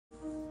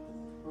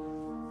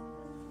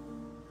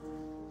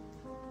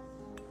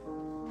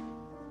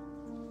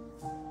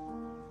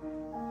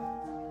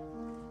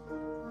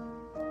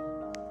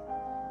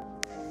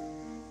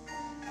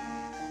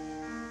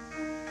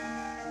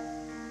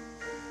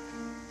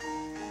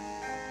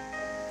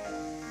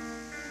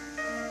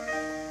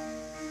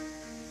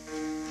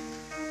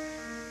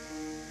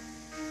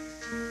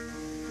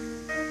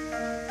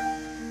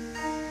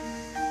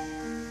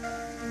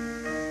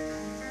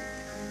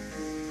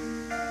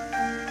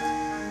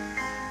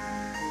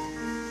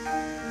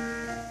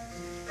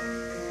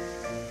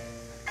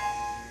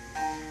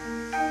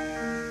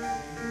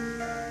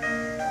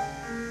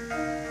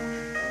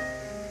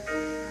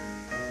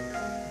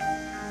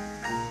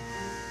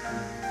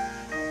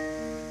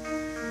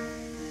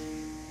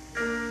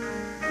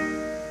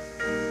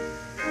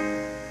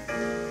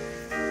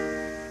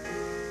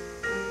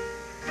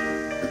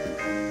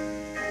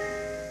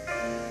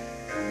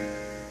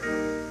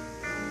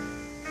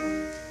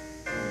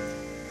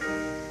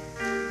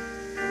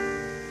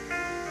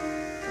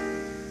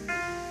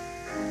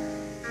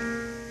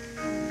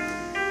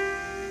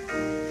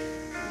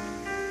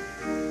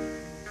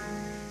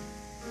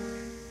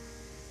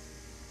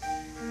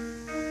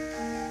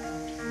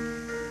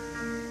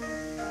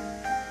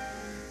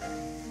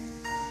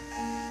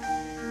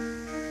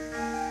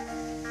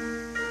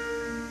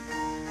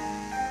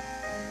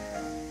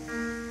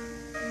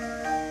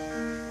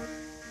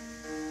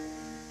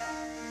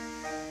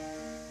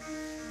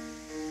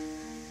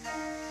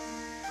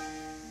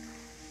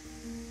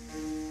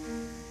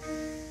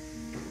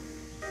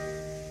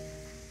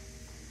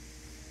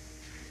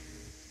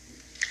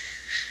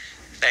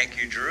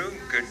you, Drew.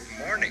 Good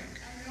morning.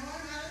 I know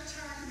I'm out of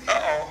time.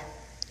 Uh-oh.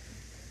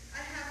 I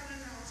have an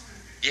announcement.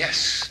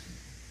 Yes.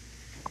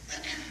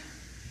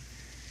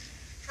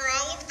 For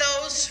all of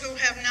those who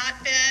have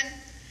not been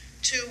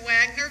to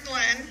Wagner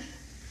Glen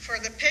for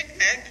the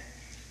picnic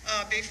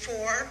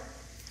before,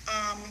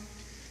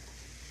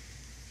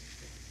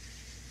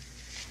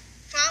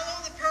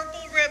 follow the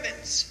purple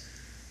ribbons.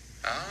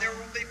 There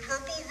will be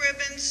purple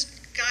ribbons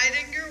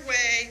guiding your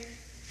way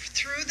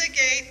through the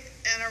gate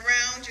and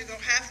around. You go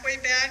halfway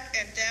back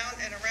and down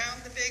and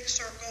around the big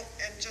circle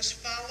and just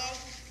follow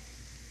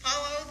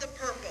the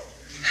purple.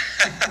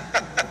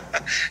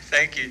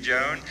 Thank you,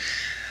 Joan.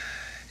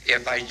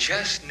 If I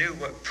just knew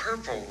what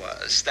purple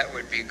was, that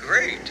would be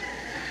great.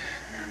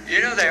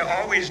 You know, they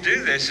always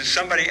do this, is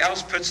somebody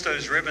else puts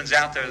those ribbons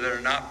out there that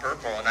are not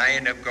purple, and I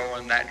end up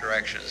going that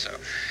direction. So,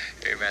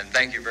 amen.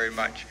 Thank you very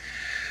much.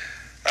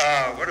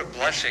 What a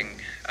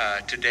blessing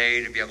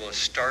today to be able to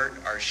start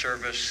our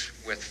service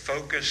with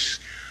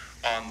focus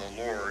on the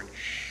Lord.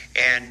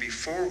 And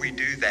before we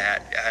do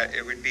that,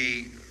 it would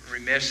be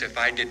remiss if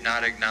I did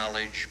not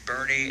acknowledge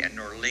Bernie and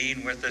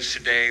Norlene with us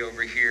today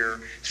over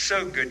here.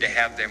 So good to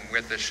have them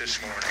with us this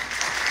morning.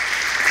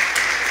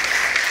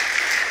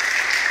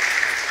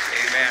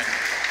 Amen.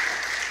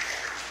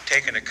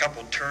 Taking a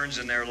couple turns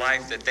in their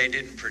life that they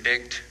didn't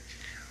predict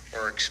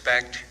or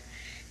expect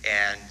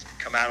and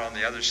come out on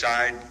the other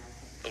side.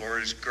 The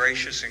Lord is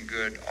gracious and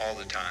good all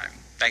the time.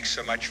 Thanks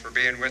so much for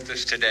being with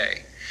us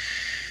today.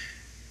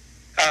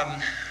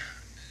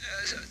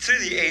 Through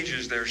the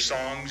ages, there are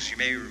songs you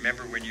may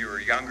remember when you were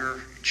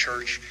younger in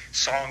church,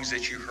 songs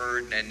that you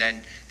heard, and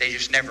then they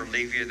just never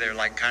leave you. They're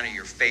like kind of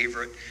your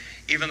favorite.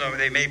 Even though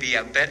they may be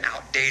a bit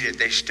outdated,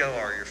 they still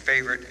are your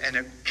favorite. And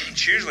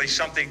it's usually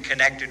something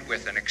connected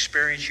with an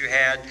experience you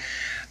had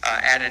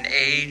at an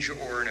age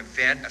or an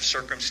event of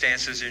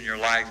circumstances in your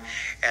life.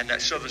 And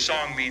so the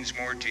song means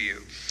more to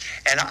you.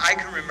 And I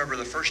can remember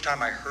the first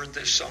time I heard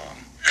this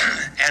song,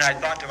 and I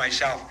thought to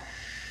myself,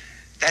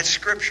 that's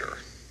scripture.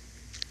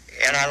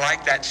 And I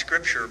liked that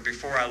scripture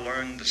before I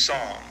learned the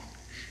song.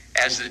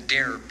 As the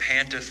deer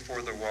panteth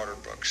for the water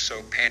brooks,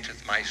 so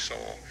panteth my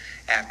soul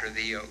after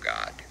thee, O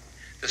God.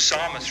 The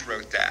psalmist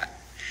wrote that.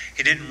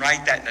 He didn't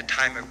write that in a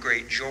time of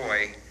great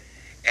joy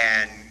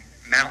and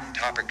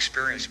mountaintop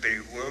experience, but he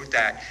wrote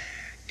that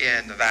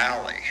in the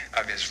valley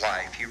of his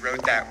life. He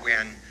wrote that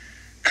when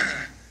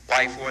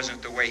life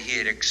wasn't the way he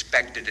had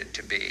expected it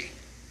to be.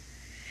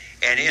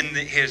 And in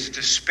his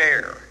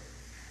despair,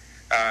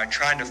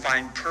 trying to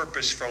find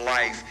purpose for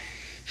life,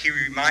 he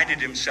reminded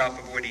himself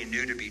of what he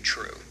knew to be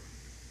true.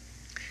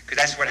 Because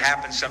that's what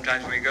happens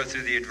sometimes when we go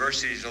through the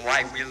adversities of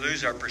life. We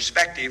lose our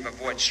perspective of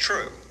what's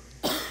true.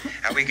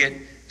 And we get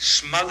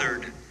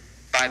smothered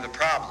by the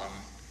problem,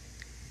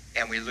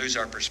 and we lose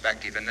our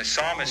perspective. And the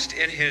psalmist,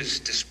 in his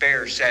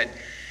despair, said,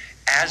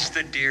 as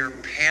the deer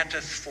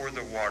panteth for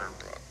the water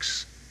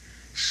brooks,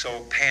 so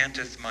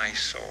panteth my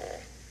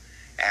soul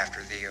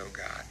after thee, O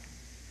God.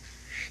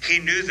 He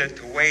knew that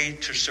the way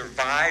to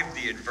survive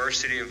the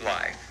adversity of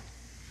life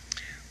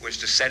was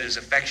to set his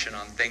affection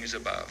on things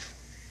above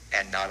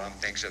and not on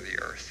things of the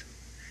earth,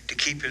 to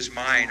keep his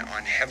mind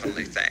on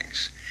heavenly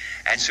things.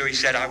 And so he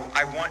said,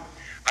 I want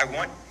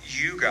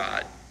you,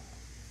 God,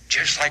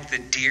 just like the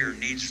deer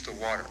needs the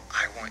water.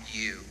 I want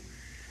you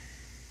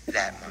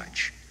that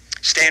much.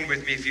 Stand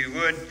with me if you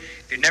would.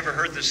 If you've never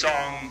heard the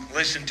song,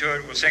 listen to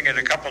it. We'll sing it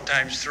a couple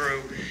times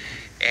through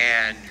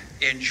and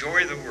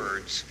enjoy the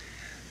words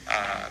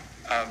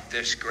of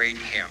this great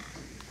hymn.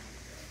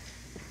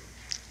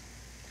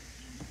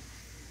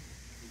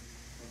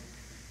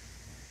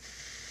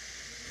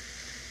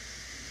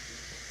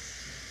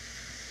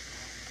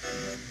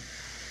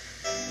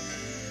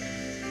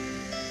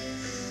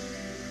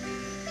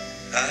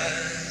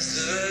 As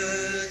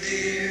the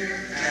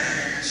deer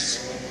pants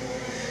for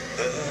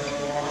the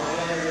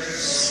water,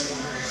 so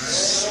my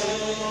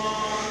soul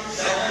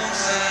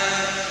longs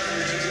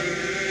after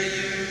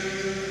you.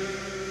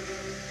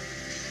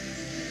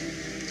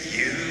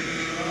 You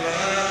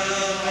alone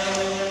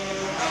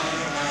are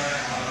my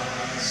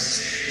heart's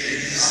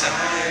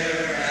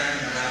desire,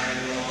 and I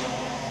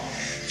long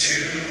to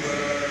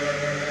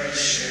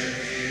worship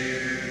you.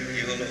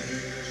 You alone.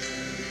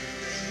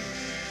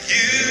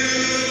 You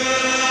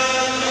alone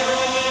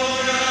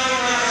are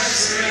my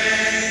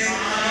strength,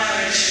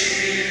 my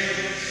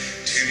shield.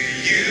 To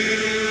you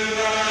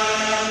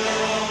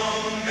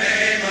alone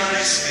may my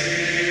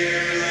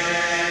spirit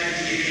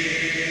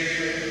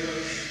yield.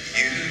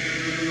 You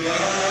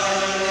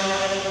alone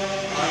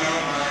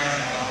are my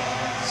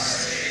heart's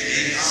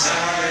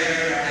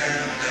desire,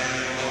 and I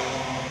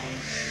long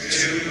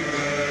to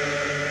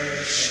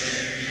worship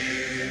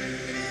you.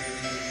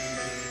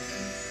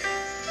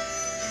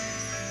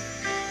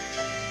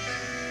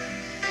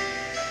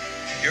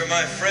 You're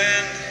my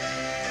friend,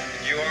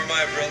 and you are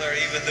my brother,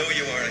 even though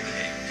you are a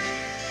king.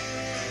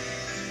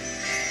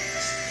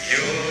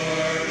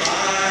 You're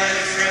my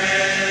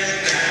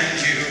friend, and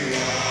you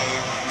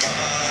are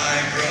my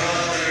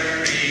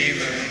brother,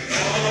 even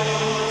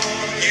though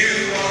you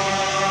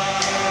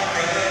are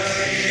a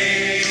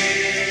king.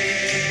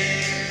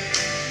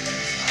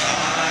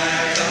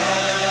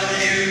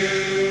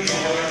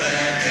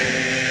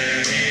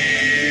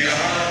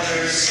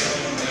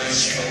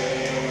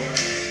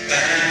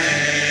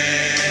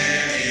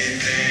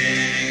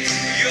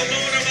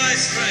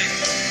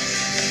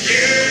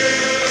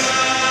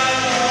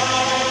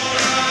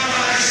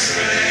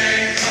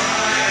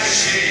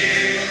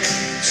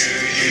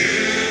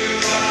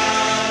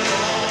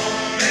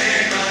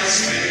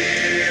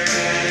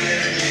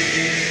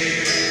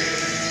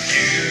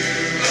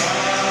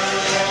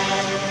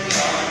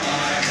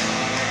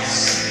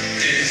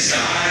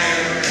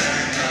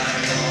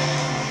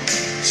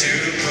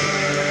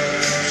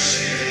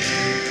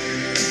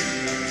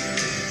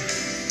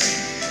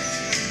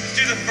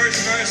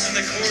 sing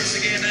the chorus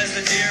again as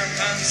the deer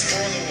pants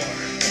for the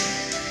water.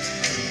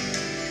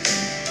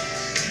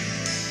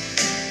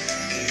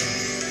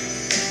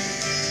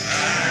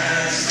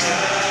 As the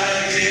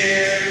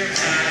deer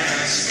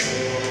pants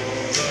for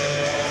the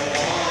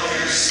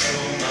water, so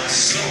my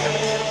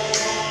soul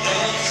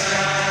longs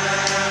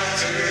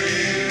after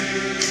you.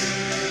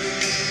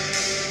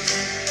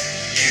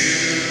 You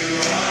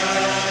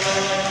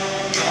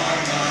alone are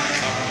my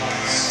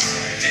heart's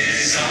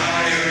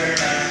desire,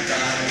 and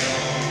I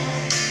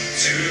long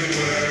to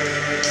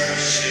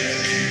worship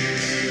you.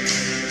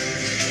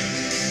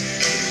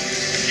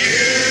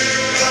 You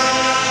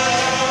alone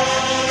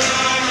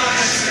are my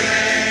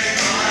strength,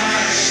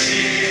 my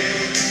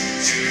shield.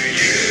 To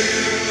you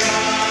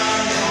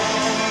alone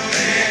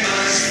may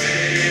my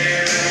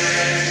spirit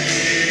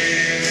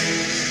yield.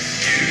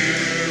 You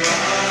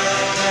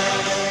alone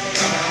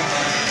are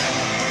my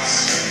heart's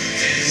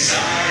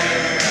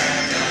desire,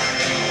 and I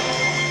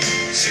long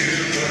to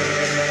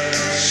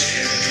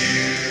worship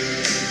you.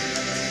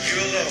 You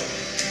alone.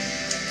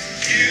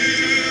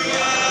 You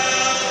alone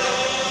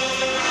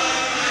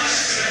are my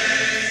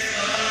strength,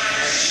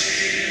 my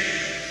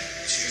shield.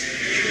 To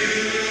you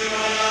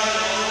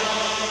alone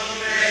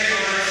may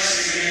my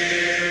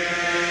spirit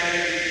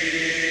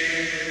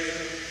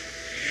yield.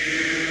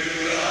 You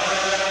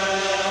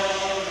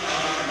alone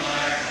are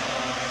my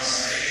heart's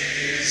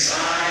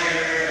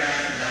desire,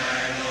 and I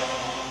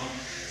long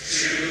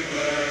to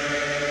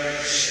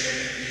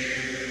worship you.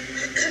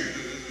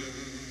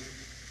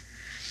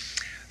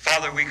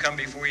 Father, we come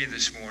before you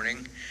this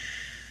morning.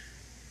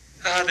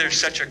 There's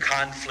such a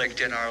conflict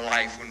in our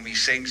life when we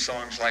sing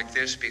songs like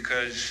this,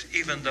 because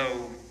even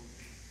though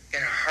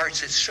in our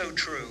hearts it's so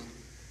true,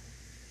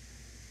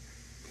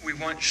 we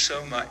want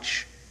so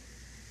much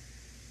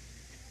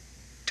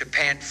to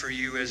pant for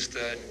you as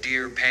the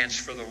deer pants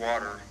for the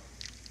water.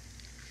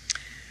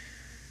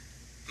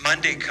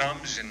 Monday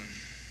comes, and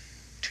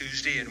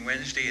Tuesday and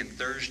Wednesday and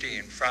Thursday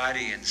and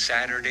Friday and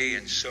Saturday,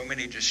 and so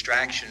many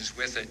distractions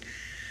with it.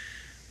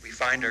 We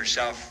find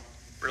ourselves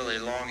really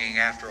longing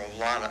after a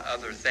lot of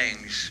other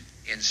things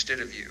instead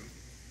of you.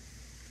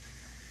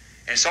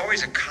 And it's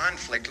always a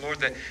conflict. Lord,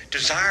 the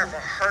desire of our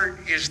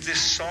heart is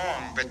this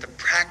song, but the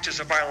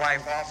practice of our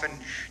life often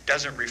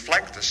doesn't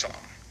reflect the song.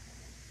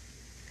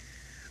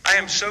 I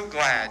am so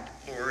glad,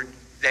 Lord,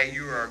 that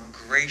you are a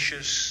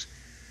gracious,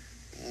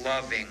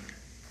 loving,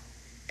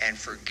 and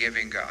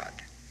forgiving God.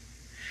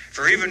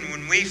 For even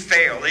when we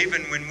fail,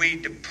 even when we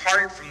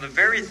depart from the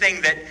very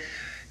thing that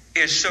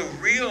is so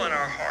real in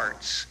our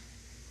hearts,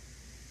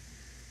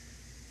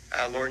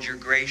 Lord, you're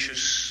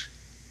gracious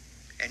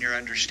and you're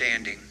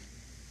understanding.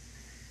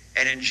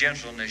 And in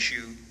gentleness,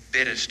 you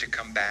bid us to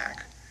come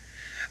back.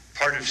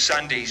 Part of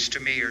Sundays to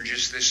me are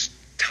just this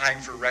time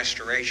for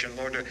restoration.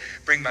 Lord, to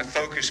bring my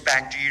focus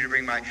back to you, to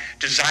bring my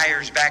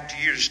desires back to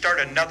you, to start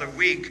another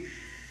week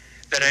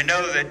that I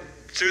know that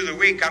through the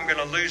week I'm going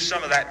to lose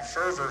some of that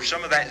fervor,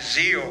 some of that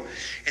zeal,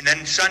 and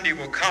then Sunday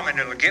will come and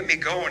it'll get me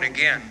going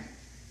again.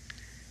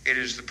 It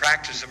is the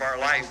practice of our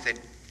life that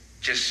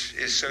just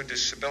is so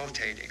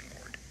debilitating, Lord.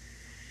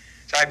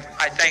 So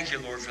I thank you,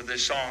 Lord, for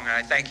this song. And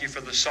I thank you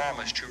for the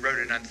psalmist who wrote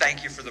it. And I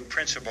thank you for the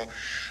principle.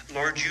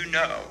 Lord, you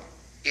know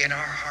in our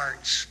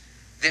hearts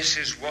this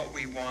is what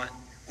we want.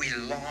 We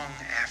long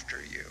after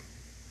you.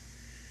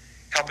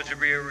 Help it to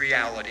be a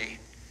reality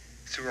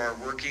through our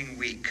working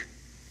week.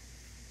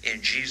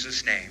 In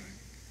Jesus' name,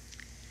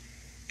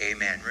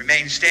 amen.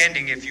 Remain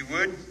standing if you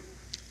would.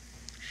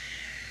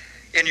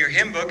 In your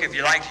hymn book, if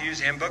you like to use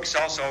hymn books,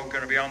 it's also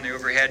going to be on the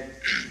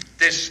overhead.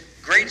 This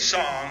great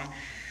song,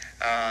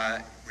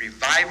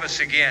 Revive Us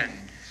Again,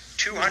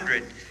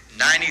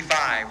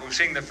 295. We'll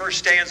sing the first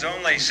stanza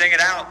only. Sing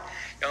it out.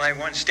 You only have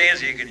one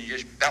stanza. You can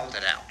just belt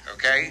it out,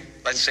 okay?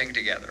 Let's sing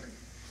together.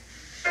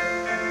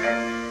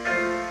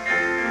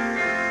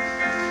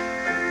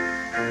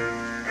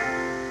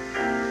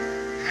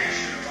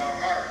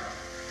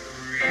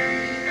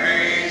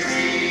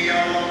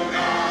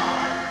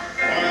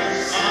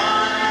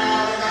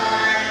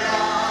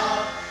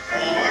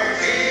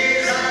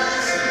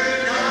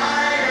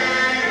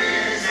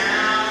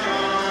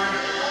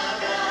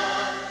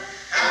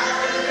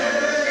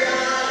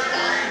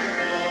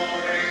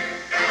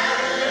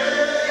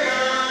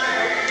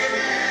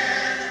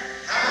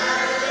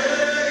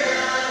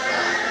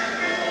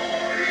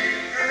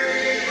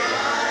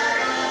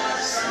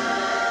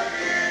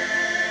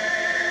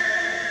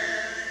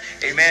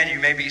 Amen. You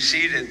may be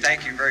seated.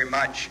 Thank you very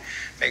much.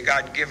 May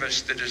God give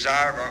us the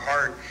desire of our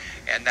heart,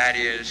 and that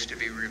is to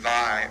be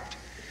revived.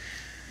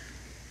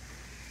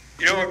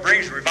 You know what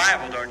brings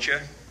revival, don't you?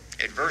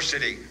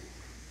 Adversity,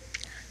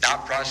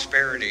 not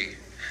prosperity.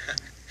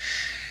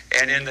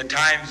 And in the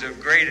times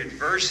of great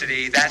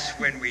adversity, that's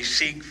when we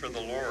seek for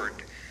the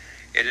Lord.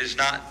 It is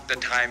not the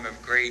time of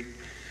great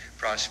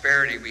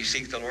prosperity. We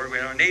seek the Lord. We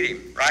don't need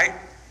him, right?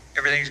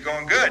 Everything's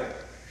going good.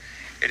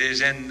 It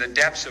is in the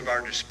depths of our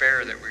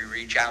despair that we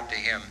reach out to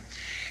him.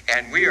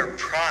 And we are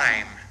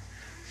prime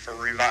for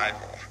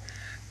revival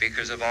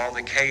because of all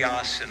the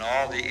chaos and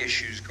all the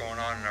issues going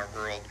on in our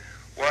world.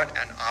 What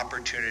an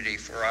opportunity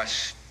for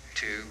us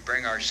to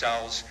bring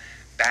ourselves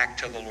back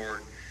to the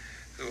Lord,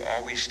 who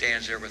always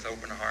stands there with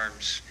open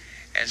arms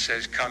and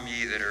says, "Come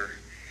ye that are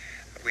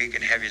weak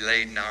and heavy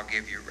laden, I'll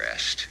give you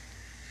rest."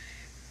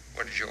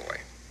 What a joy.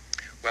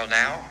 Well,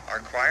 now our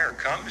choir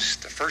comes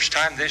the first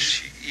time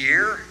this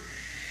year,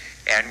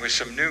 and with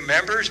some new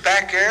members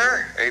back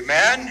there.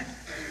 Amen.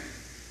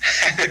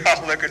 They're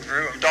all looking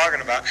for who I'm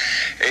talking about.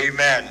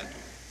 Amen.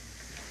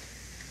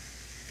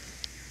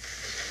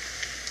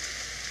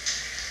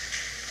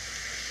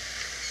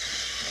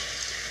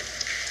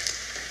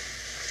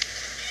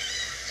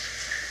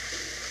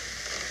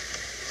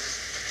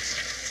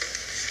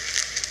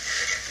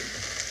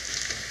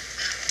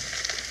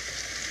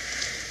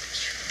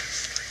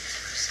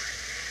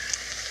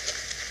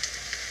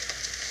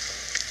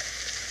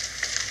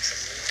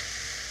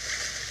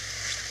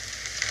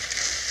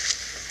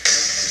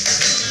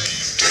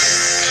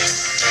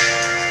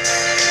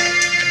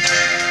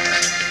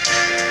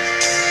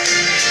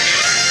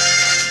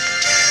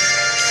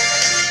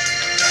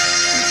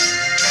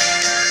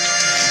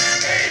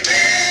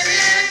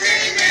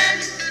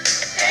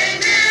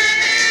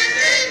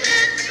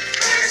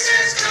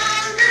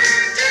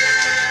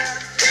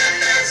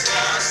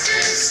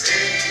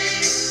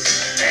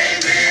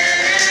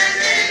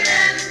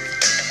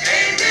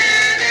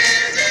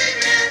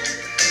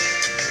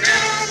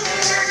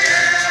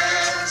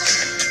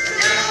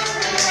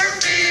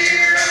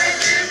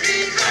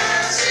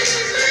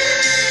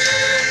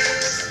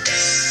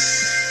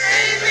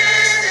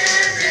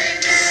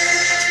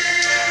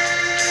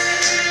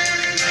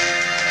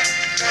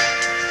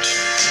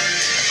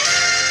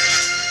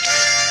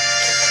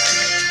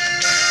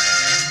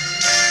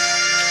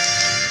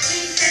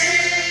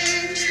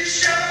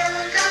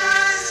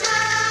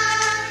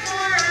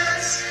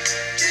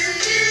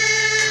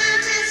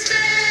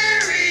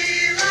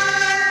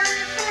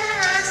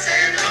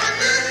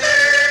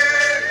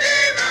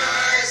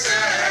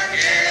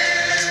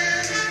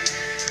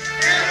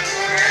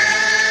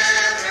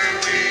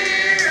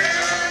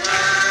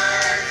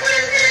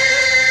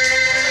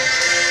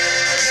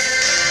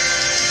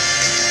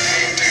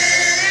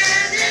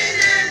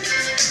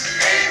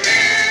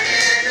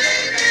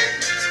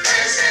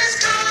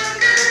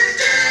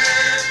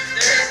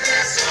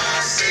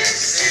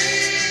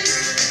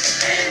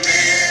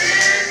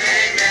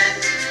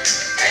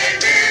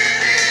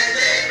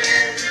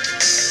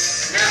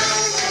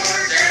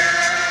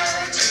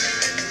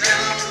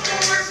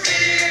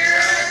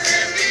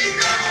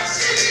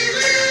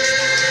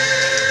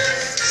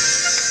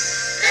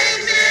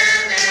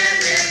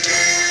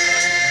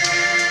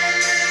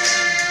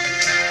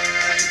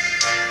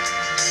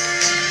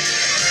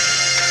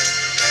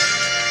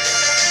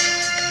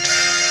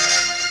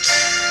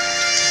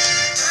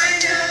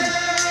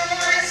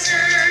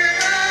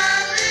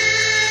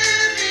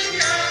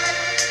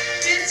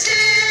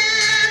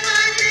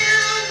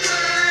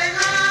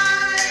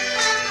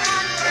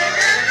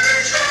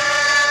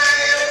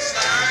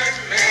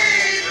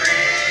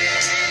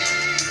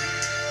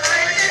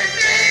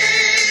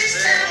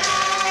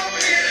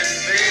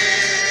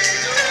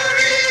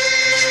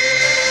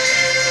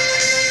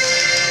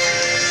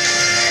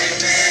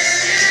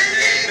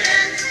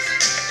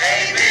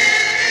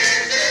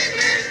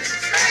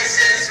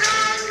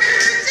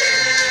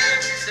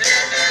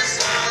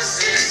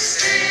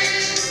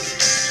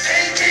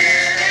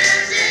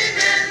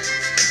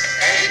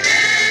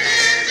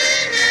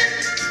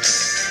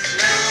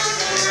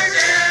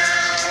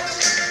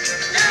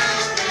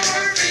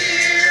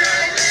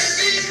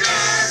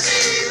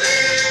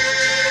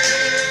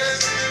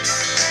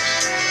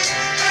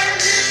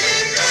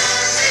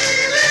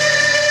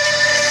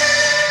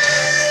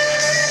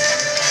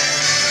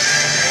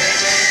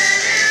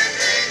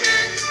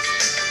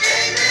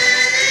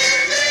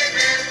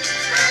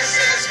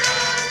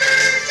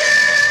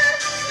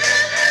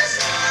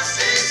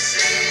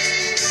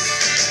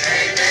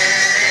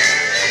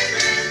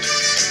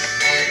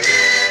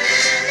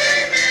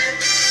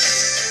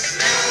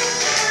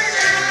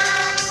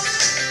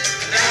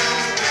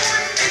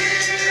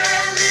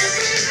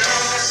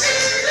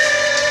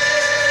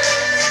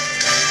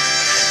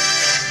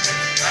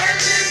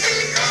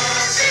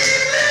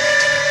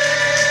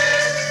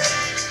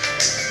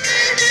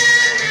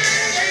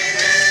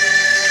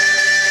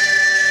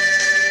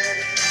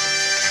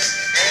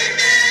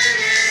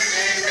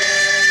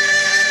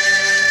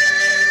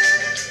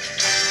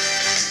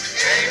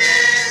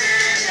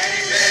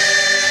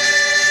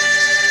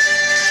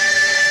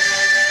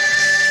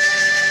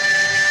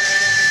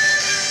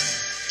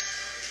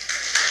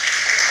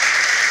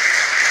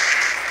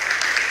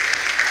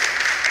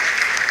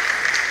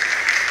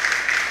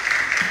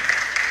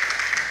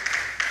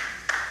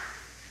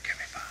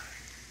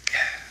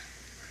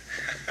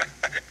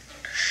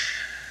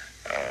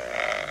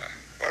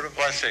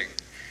 blessing.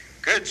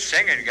 Good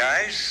singing,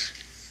 guys.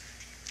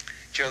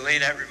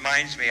 Jolene, that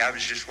reminds me, I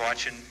was just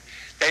watching.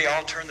 They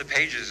all turn the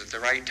pages at the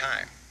right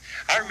time.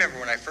 I remember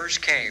when I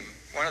first came,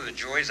 one of the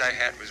joys I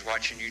had was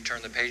watching you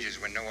turn the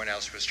pages when no one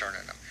else was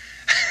turning them.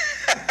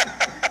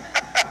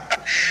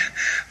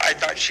 I I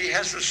thought she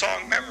has the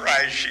song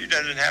memorized. She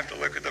doesn't have to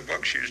look at the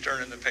book. She's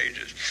turning the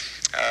pages.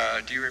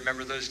 Do you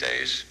remember those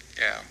days?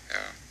 Yeah.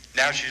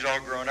 Now she's all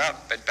grown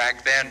up, but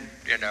back then,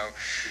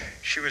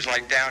 she was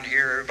like down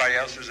here. Everybody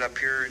else was up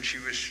here, and she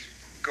was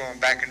going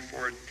back and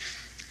forth.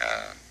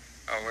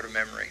 Oh, what a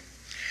memory.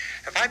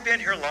 Have I been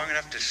here long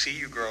enough to see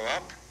you grow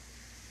up?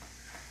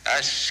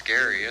 That's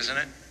scary, isn't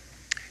it?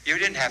 You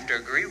didn't have to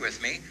agree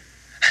with me.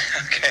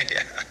 Okay.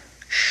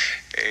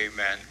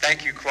 Amen.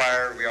 Thank you,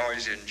 choir. We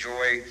always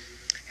enjoy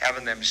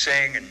having them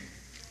sing and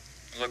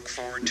look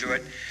forward to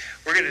it.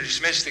 We're going to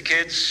dismiss the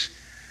kids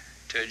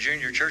to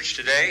junior church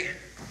today.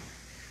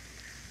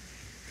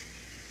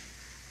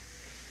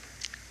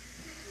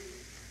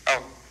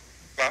 Oh,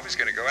 well, I was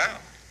going to go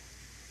out.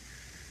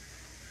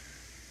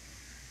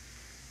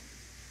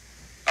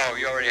 Oh,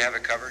 you already have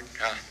it covered?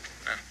 Huh.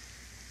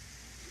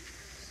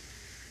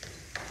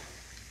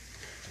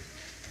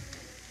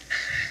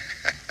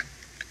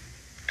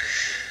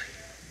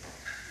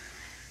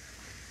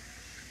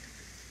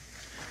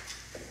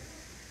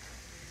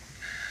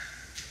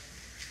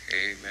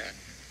 Amen.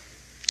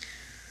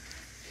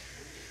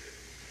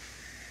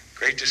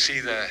 Great to see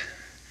the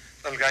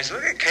little guys.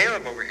 Look at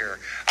Caleb over here.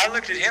 I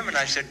looked at him and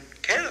I said,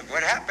 Caleb,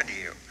 what happened to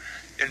you?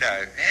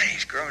 Man,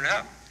 he's grown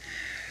up.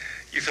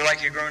 You feel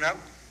like you've grown up?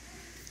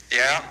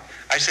 Yeah.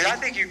 I said, I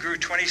think you grew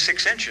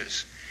 26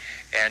 inches.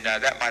 And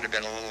that might have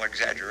been a little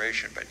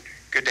exaggeration, but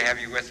good to have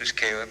you with us,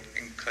 Caleb.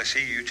 And I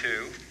see you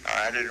too.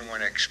 I didn't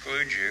want to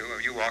exclude you.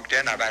 You walked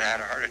in, I about had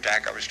a heart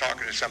attack. I was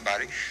talking to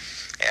somebody.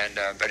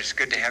 But it's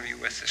good to have you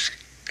with us,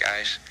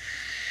 guys.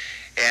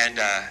 And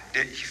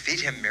did you feed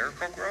him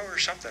Miracle Grow or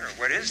something? Or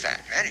what is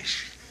that? Man, he's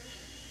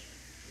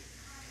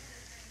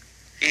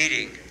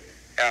eating.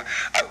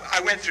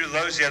 I went through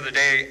Lowe's the other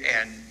day,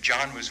 and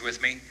John was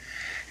with me.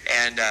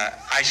 And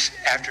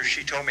after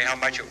she told me how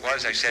much it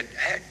was, I said,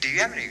 hey, do you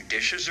have any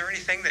dishes or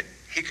anything that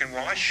he can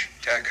wash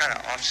to kind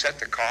of offset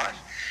the cost?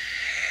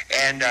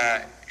 And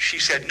she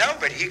said, no,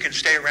 but he can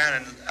stay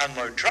around and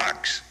unload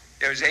trucks.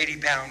 It was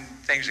 80-pound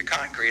things of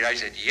concrete. I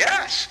said,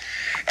 yes.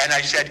 And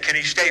I said, can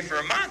he stay for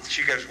a month?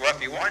 She goes, well,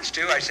 if he wants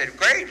to. I said,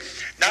 great.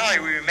 Not only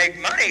will we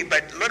make money,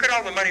 but look at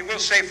all the money we'll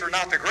save for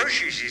not the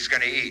groceries he's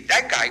going to eat.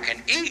 That guy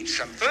can eat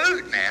some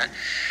food, man.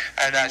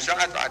 And so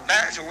I thought,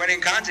 man, it's a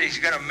winning concept. He's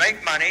going to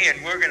make money,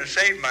 and we're going to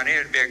save money.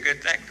 It'd be a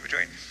good thing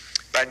between.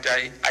 But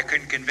I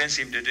couldn't convince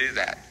him to do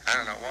that. I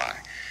don't know why.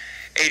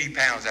 80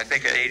 pounds. I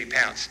think at 80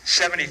 pounds.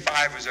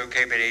 75 was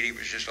okay, but 80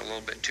 was just a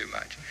little bit too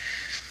much.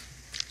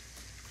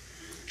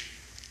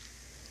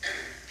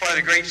 One of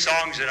the great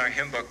songs in our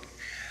hymn book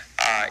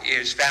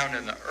is found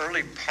in the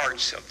early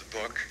parts of the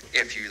book,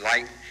 if you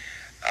like.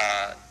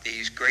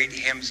 These great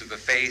hymns of the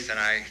faith, and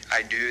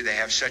I do. They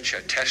have such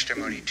a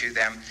testimony to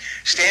them.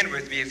 Stand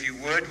with me if you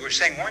would. We're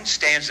saying one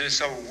stanza,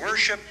 so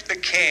worship the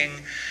King,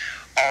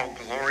 all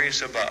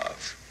glorious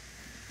above.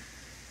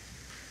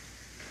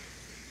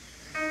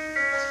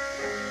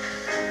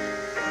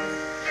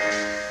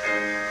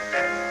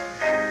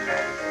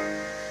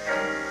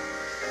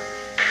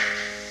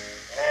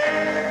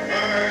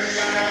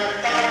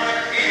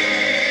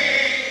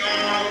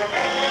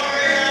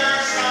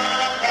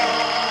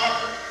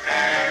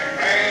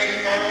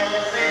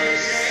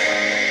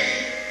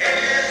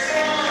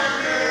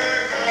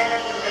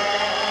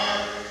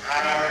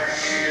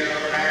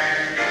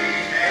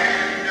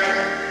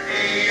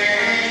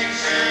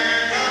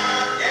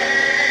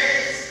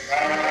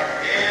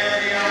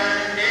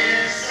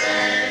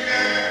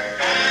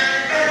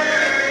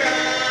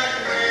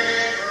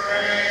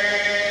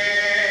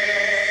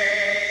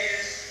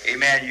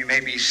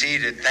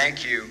 Seated.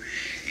 Thank you.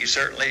 He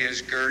certainly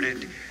is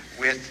girded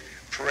with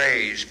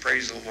praise.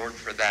 Praise the Lord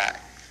for that.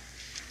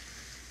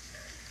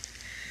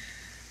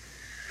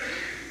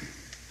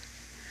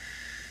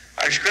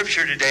 Our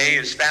scripture today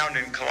is found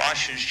in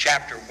Colossians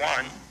chapter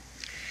 1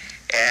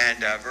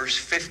 and verse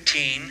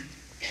 15.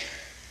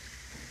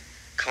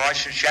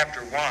 Colossians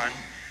chapter 1,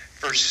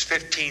 verses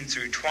 15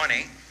 through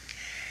 20.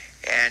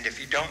 And if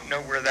you don't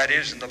know where that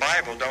is in the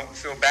Bible, don't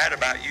feel bad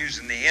about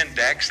using the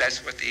index.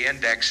 That's what the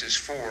index is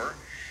for.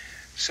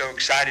 So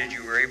excited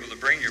you were able to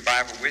bring your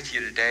Bible with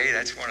you today.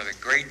 That's one of the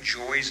great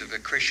joys of the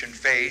Christian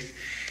faith,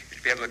 is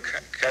to be able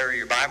to carry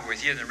your Bible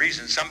with you. And the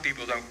reason some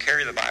people don't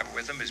carry the Bible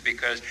with them is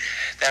because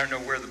they don't know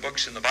where the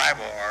books in the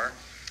Bible are,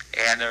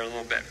 and they're a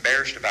little bit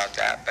embarrassed about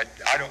that. But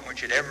I don't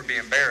want you to ever be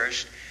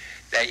embarrassed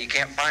that you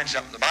can't find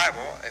something in the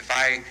Bible. If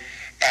I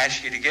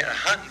ask you to get a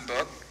hunting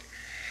book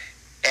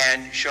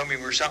and show me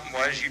where something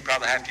was, you'd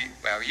probably have to,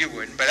 well, you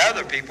wouldn't, but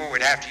other people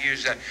would have to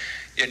use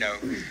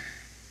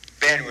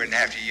Ben wouldn't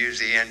have to use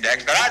the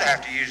index, but I'd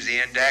have to use the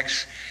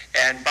index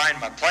and find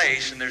my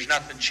place, and there's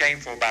nothing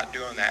shameful about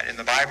doing that. In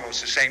the Bible,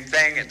 it's the same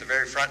thing. At the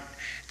very front,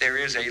 there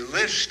is a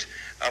list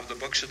of the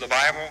books of the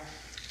Bible,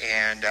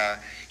 and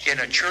in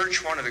a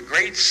church, one of the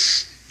great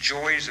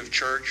joys of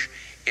church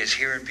is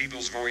hearing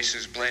people's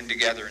voices blend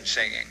together and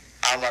singing.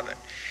 I love it.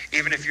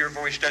 Even if your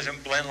voice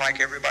doesn't blend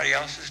like everybody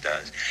else's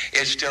does,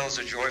 it still is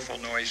a joyful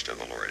noise to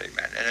the Lord.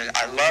 Amen. And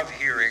I love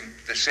hearing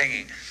the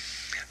singing.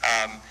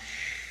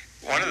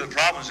 One of the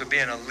problems of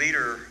being a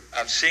leader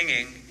of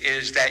singing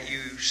is that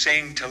you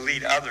sing to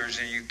lead others,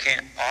 and you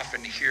can't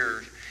often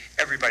hear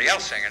everybody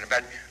else singing.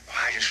 But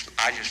I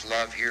just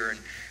love hearing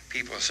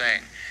people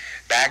sing.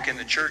 Back in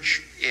the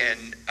church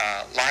in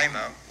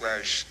Lima, where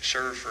I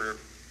served for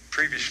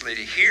previously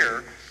to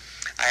here,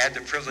 I had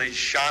the privilege.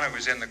 Shauna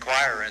was in the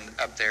choir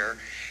up there,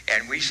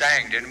 and we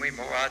sang, didn't we?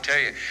 Well, I'll tell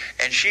you.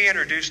 And she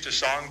introduced a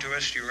song to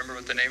us. Do you remember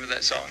what the name of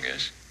that song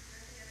is?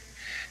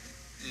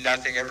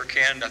 Nothing Ever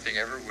Can, Nothing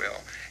Ever Will.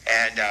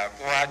 And,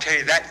 I'll tell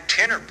you, that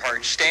tenor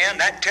part, Stan,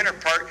 that tenor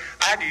part,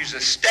 I had to use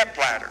a step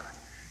ladder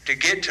to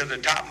get to the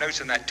top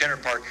notes in that tenor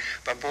part.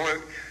 But, boy,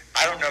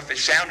 I don't know if it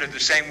sounded the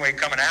same way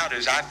coming out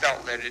as I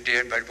felt that it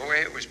did, but, boy,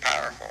 it was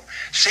powerful.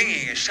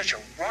 Singing is such a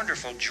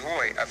wonderful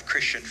joy of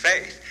Christian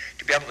faith,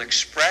 to be able to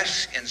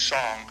express in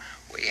song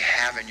what you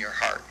have in your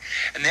heart.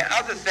 And the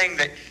other thing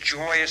that's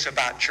joyous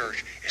about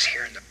church is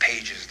hearing the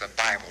pages of the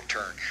Bible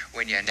turn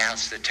when you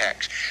announce the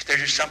text.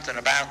 There's just something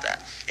about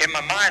that. In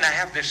my mind, I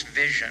have this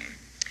vision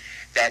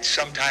that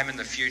sometime in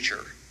the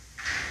future,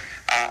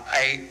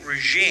 a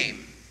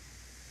regime,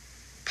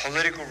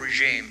 political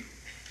regime,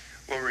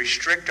 will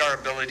restrict our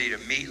ability to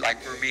meet like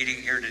we're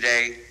meeting here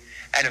today,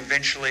 and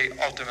eventually,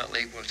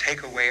 ultimately, will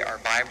take away our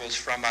Bibles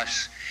from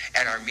us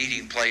and our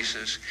meeting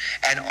places,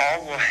 and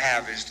all we'll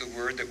have is the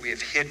word that we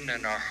have hidden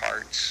in our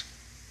hearts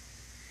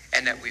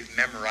and that we've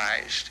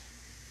memorized.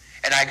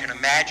 And I can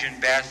imagine,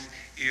 Beth,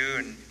 you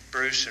and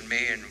Bruce and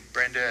me and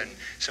Brenda and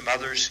some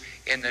others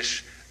in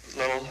this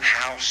little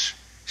house,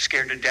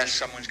 scared to death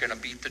someone's going to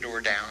beat the door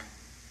down.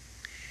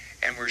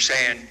 And we're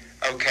saying,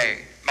 okay,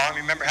 Mom,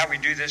 remember how we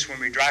do this when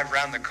we drive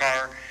around the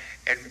car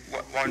and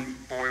one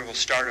boy will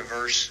start a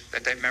verse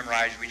that they've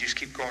memorized. We just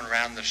keep going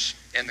around this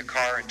in the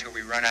car until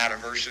we run out of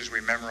verses we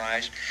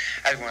memorized.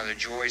 That's one of the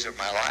joys of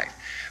my life.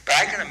 But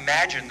I can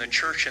imagine the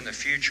church in the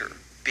future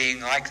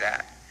being like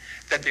that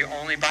the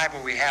only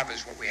Bible we have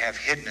is what we have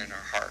hidden in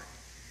our heart.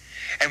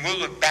 And we'll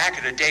look back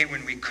at a day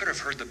when we could have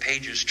heard the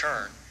pages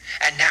turn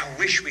and now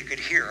wish we could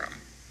hear them,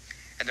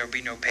 and there'll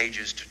be no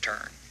pages to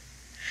turn.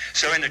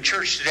 So in the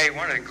church today,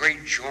 one of the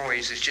great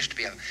joys is just to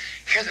be able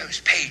to hear those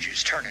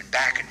pages turning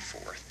back and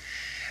forth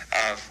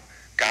of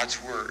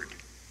God's Word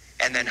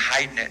and then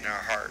hiding it in our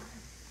heart.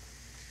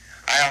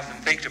 I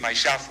often think to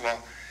myself,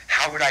 well,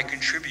 how would I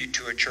contribute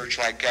to a church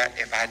like that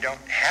if I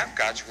don't have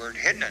God's Word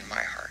hidden in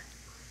my heart?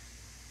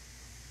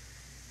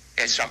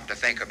 It's something to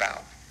think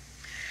about.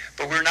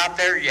 But we're not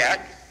there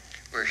yet.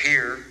 We're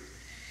here,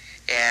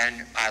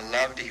 and I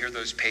love to hear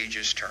those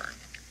pages turn.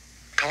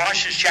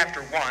 Colossians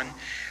chapter 1,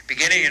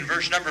 beginning in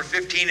verse number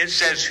 15, it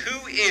says,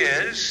 "Who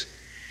is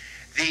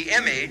the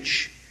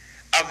image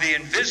of the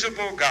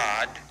invisible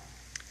God,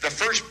 the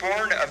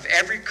firstborn of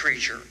every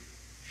creature?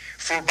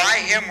 For by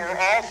him were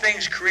all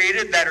things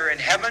created that are in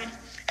heaven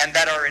and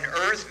that are in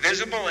earth,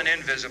 visible and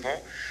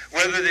invisible,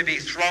 whether they be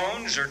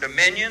thrones or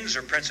dominions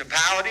or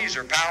principalities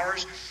or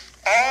powers.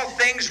 All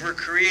things were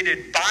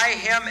created by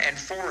him and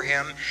for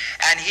him,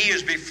 and he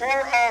is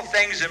before all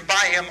things, and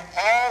by him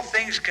all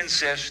things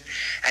consist.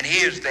 And he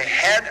is the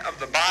head of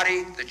the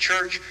body, the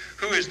church,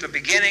 who is the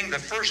beginning, the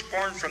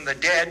firstborn from the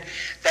dead,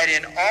 that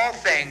in all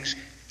things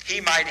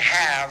he might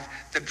have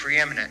the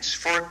preeminence.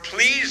 For it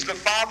pleased the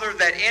Father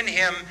that in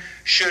him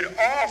should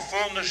all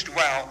fullness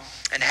dwell,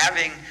 and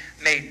having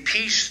made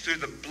peace through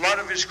the blood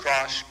of his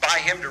cross, by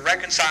him to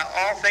reconcile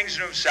all things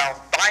to himself.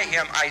 By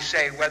him, I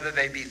say, whether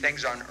they be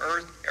things on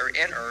earth or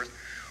in earth,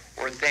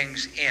 or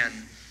things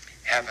in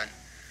heaven."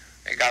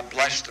 May God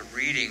bless the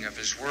reading of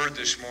his word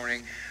this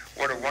morning.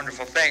 What a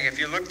wonderful thing. If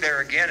you look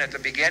there again at the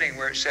beginning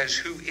where it says,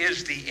 "Who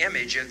is the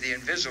image of the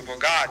invisible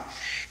God?"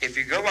 If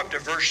you go up to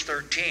verse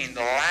 13,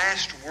 the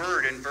last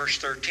word in verse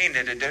 13,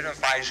 it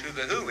identifies who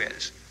the who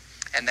is.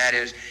 And that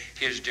is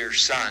his dear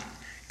Son,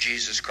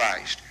 Jesus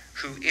Christ,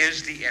 who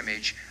is the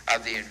image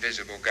of the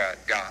invisible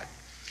God.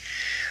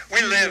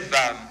 We live,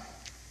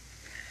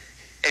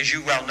 as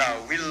you well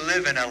know, we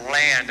live in a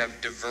land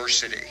of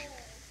diversity.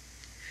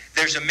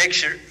 There's a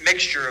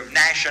mixture of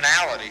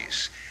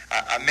nationalities,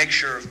 a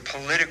mixture of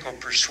political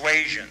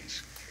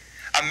persuasions,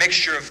 a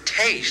mixture of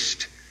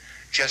taste,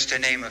 just to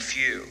name a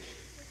few.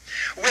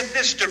 With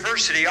this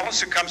diversity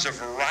also comes a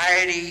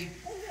variety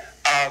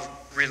of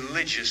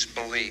religious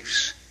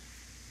beliefs.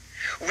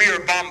 We are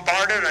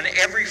bombarded on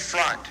every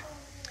front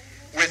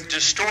with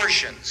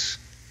distortions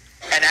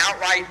and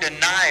outright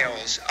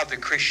denials of the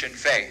Christian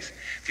faith.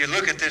 If you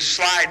look at this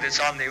slide that's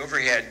on the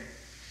overhead,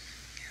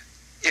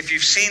 if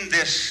you've seen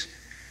this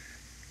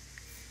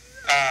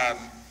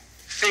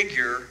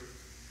figure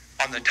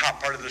on the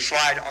top part of the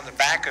slide on the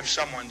back of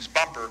someone's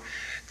bumper,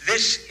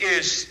 this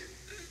is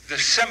the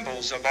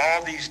symbols of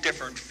all these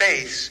different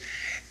faiths,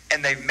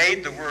 and they've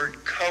made the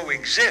word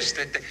coexist,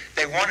 that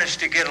they want us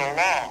to get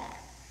along.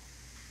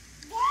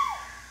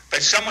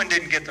 But someone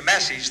didn't get the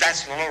message.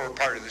 That's the lower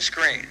part of the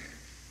screen.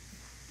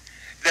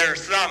 There are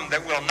some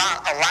that will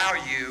not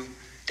allow you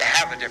to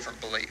have a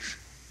different belief.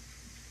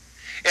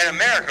 In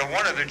America,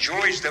 one of the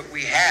joys that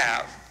we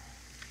have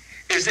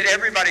is that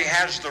everybody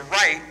has the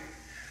right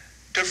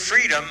to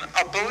freedom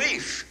of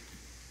belief.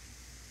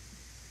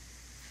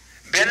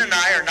 Ben and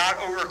I are not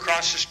over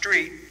across the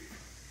street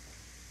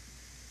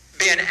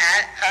being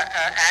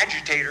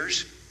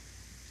agitators.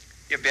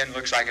 Yeah, Ben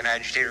looks like an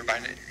agitator by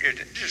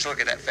just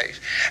look at that face.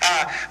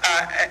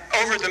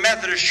 Over at the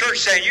Methodist Church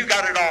saying, you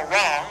got it all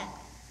wrong.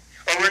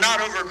 Or we're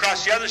not over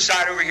across the other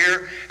side over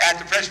here at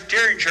the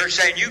Presbyterian Church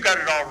saying, you got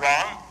it all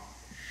wrong.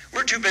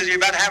 We're too busy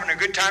about having a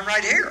good time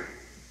right here.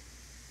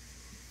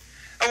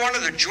 And one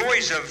of the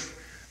joys of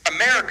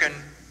American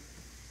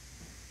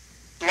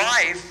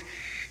life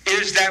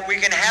is that we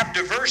can have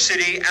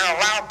diversity and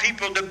allow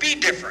people to be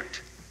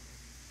different.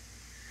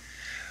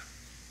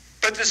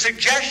 But the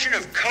suggestion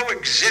of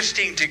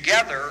coexisting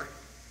together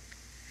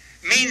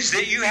means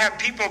that you have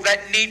people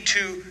that need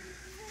to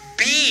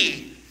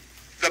be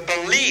the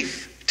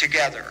belief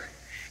together.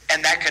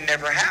 And that can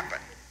never happen.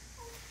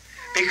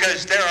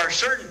 Because there are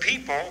certain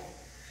people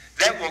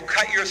that will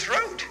cut your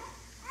throat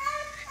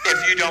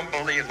if you don't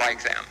believe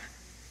like them.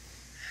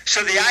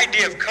 So the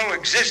idea of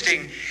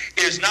coexisting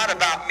is not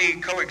about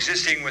me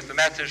coexisting with the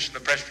Methodists and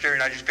the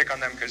Presbyterian. I just pick on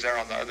them because they're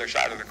on the other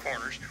side of the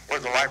corners, or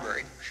the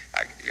library.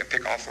 I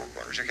pick all four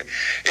corners. Okay.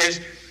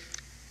 It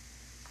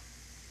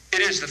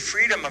is the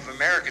freedom of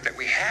America that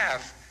we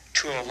have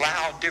to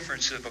allow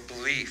differences of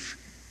belief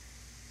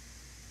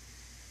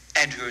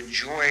and to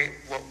enjoy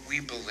what we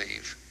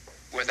believe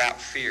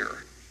without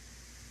fear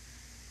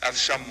of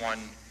someone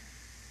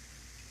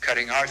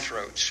cutting our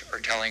throats or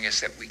telling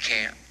us that we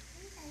can't.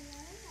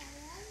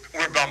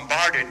 We're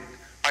bombarded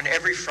on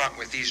every front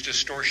with these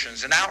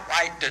distortions and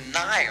outright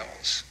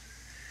denials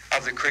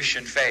of the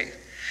Christian faith.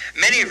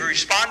 Many have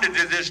responded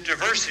to this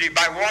diversity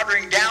by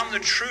watering down the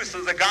truth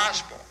of the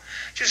gospel.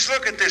 Just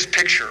look at this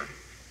picture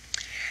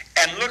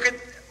and look at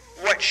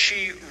what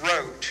she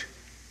wrote.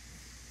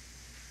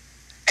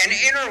 An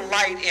inner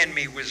light in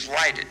me was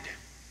lighted,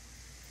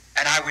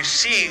 and I was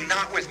seeing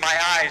not with my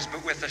eyes,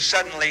 but with a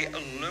suddenly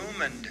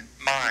illumined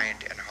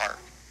mind and heart.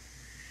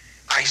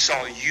 I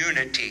saw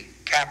unity,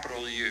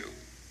 capital U.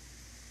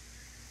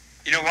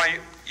 You know why?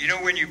 You know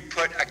when you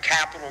put a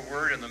capital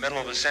word in the middle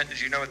of a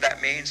sentence, you know what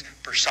that means?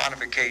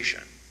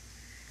 Personification.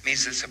 It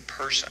means it's a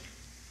person.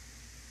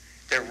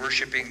 They're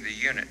worshiping the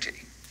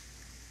unity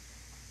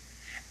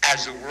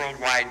as the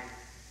worldwide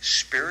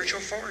spiritual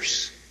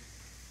force.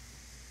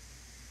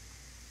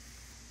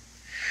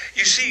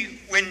 You see,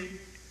 when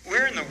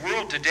we're in the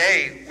world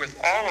today with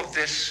all of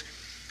this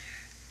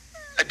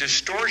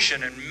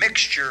distortion and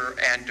mixture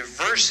and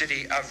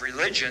diversity of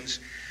religions,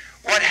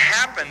 what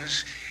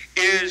happens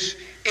is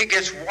it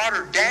gets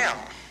watered down.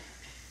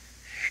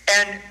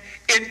 And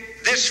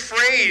this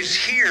phrase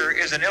here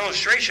is an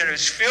illustration.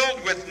 It's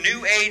filled with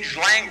New Age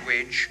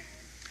language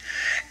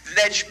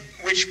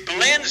which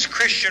blends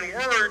Christian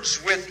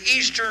words with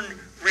Eastern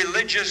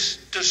religious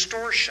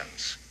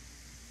distortions.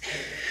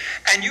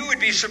 And you would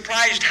be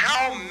surprised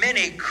how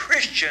many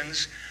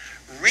Christians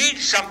read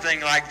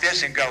something like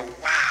this and go,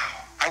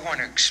 wow, I want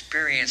to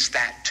experience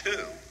that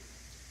too.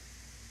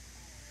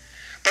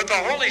 But the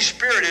Holy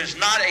Spirit is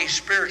not a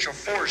spiritual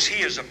force.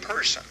 He is a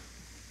person.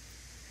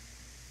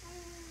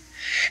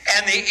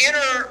 And the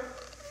inner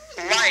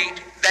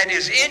light that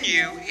is in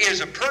you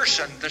is a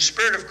person, the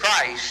Spirit of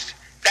Christ.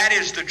 That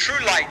is the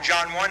true light,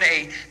 John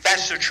 1:8.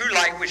 That's the true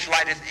light which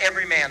lighteth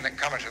every man that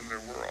cometh into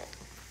the world.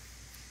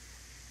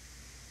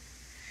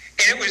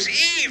 And it was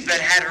Eve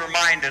that had her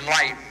mind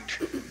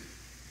enlightened.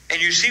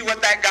 And you see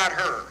what that got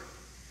her.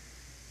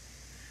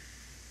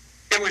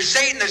 It was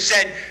Satan that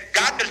said,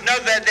 God does know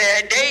that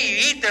the day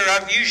you eat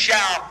thereof, you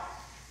shall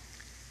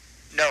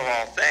know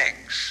all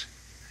things.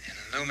 In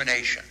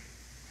illumination.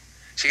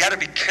 So you got to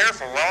be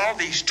careful. All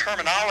these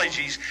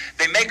terminologies,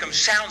 they make them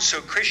sound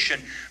so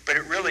Christian, but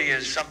it really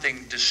is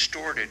something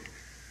distorted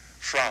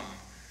from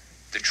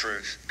the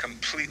truth.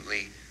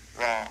 Completely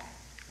wrong.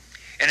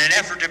 In an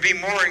effort to be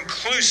more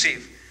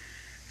inclusive,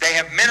 they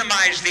have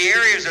minimized the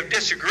areas of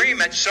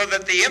disagreement so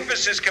that the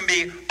emphasis can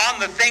be on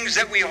the things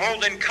that we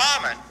hold in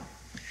common.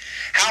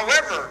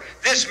 However,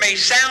 this may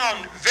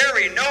sound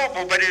very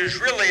noble, but it is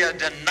really a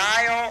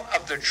denial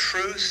of the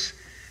truth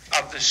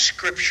of the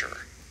Scripture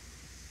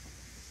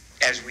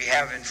as we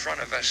have in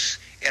front of us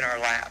in our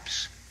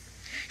laps.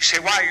 You say,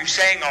 why are you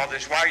saying all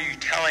this? Why are you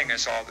telling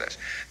us all this?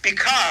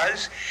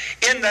 Because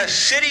in the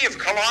city of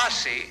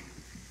Colossae,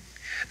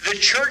 the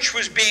church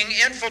was being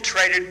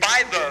infiltrated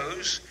by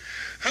those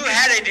who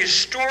had a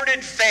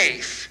distorted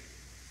faith.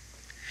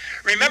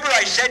 Remember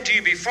I said to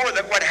you before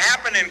that what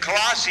happened in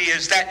Colossae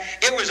is that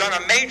it was on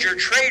a major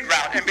trade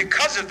route. And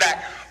because of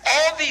that,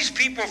 all these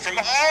people from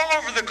all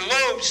over the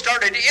globe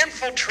started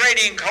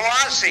infiltrating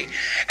Colossae.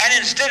 And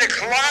instead of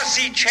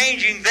Colossae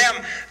changing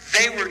them,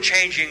 they were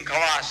changing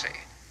Colossae.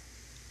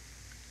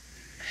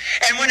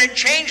 And when it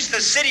changed the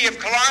city of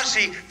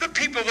Colossae, the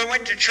people that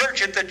went to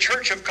church at the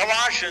Church of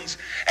Colossians,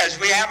 as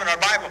we have in our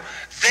Bible,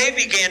 they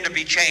began to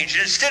be changed.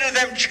 And instead of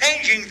them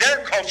changing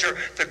their culture,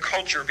 the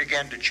culture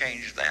began to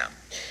change them.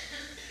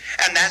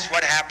 And that's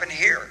what happened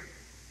here.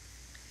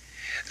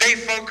 They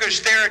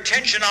focused their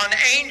attention on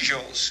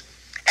angels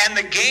and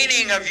the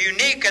gaining of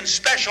unique and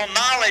special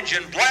knowledge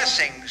and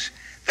blessings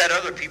that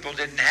other people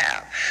didn't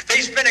have.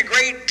 They spent a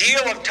great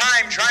deal of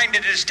time trying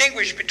to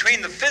distinguish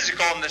between the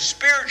physical and the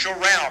spiritual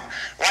realm,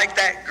 like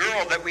that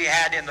girl that we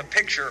had in the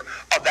picture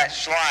of that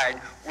slide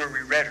where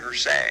we read her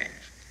sayings.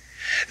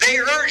 They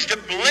urged a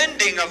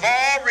blending of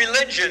all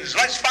religions.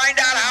 Let's find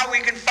out how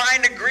we can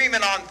find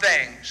agreement on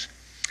things.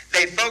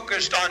 They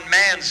focused on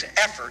man's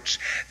efforts.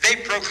 They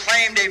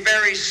proclaimed a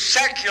very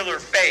secular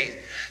faith,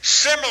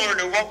 similar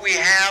to what we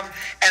have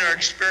and are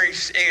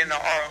experiencing in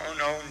our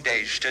own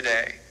days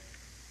today.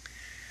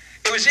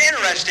 It was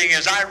interesting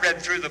as I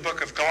read through the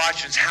book of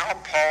Colossians how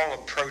Paul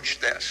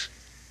approached this.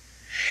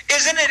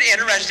 Isn't it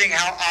interesting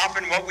how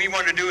often what we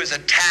want to do is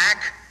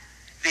attack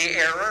the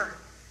error?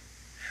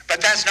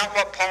 But that's not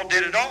what Paul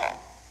did at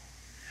all.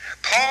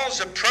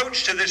 Paul's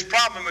approach to this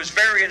problem was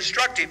very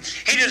instructive.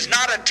 He does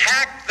not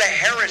attack the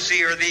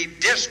heresy or the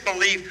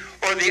disbelief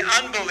or the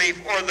unbelief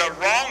or the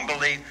wrong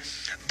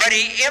belief, but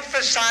he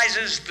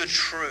emphasizes the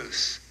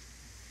truth.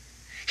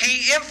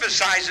 He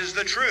emphasizes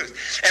the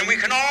truth. And we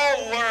can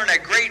all learn a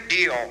great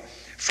deal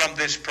from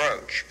this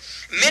approach.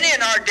 Many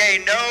in our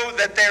day know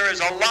that there is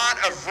a lot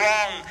of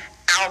wrong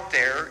out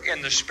there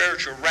in the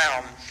spiritual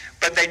realm,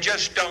 but they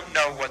just don't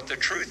know what the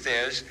truth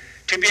is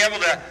to be able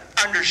to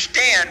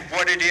understand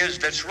what it is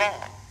that's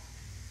wrong.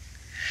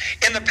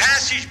 In the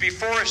passage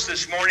before us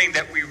this morning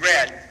that we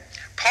read,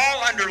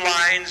 Paul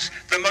underlines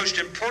the most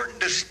important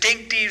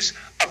distinctives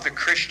of the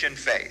Christian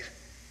faith.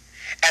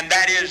 And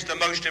that is, the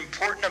most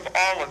important of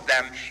all of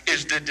them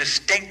is the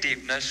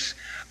distinctiveness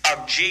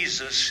of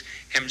Jesus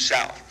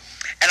himself.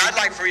 And I'd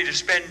like for you to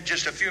spend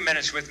just a few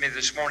minutes with me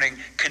this morning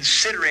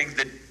considering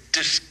the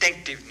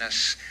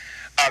distinctiveness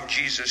of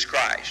Jesus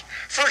Christ.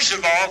 First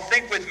of all,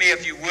 think with me,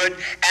 if you would,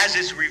 as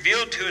is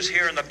revealed to us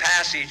here in the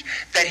passage,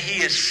 that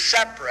he is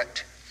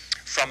separate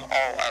from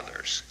all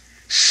others.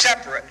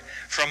 Separate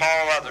from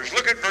all others.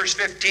 Look at verse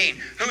 15.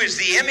 Who is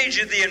the image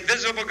of the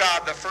invisible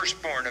God, the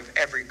firstborn of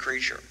every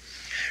creature.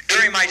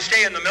 During my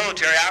stay in the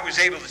military, I was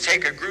able to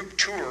take a group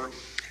tour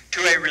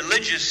to a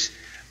religious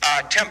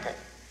temple.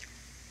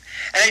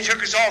 And they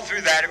took us all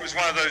through that. It was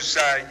one of those,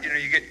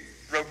 you get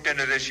roped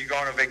into this. You go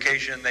on a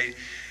vacation,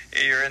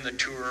 you're in the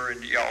tour,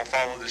 and you all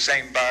follow the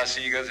same bus,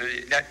 and you go through.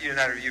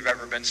 None of you've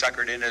ever been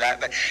suckered into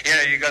that, but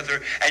you go through,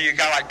 and you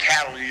got like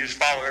cattle. You just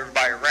follow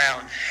everybody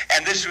around.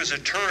 And this was a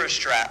tourist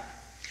trap.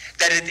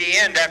 That at the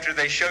end, after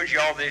they showed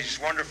you all these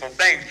wonderful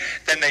things,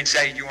 then they'd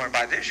say, you want to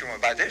buy this, you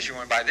want to buy this, you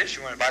want to buy this,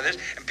 you want to buy this.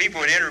 And people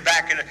would enter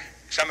back into,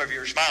 some of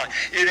you are smiling,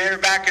 you'd enter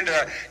back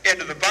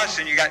into the bus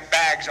and you got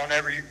bags on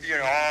every,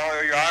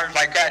 all your arms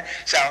like that.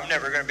 So I'm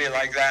never going to be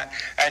like that.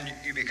 And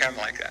you become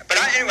like that. But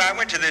anyway, I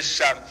went to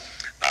this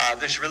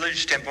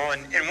religious temple,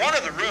 and in one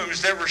of the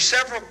rooms, there were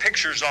several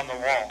pictures on the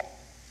wall.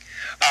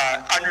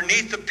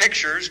 Underneath the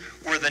pictures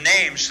were the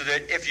names, so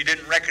that if you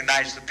didn't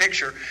recognize the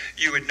picture,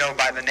 you would know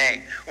by the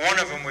name. One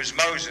of them was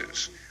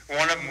Moses.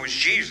 One of them was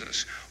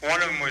Jesus.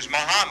 One of them was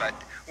Muhammad.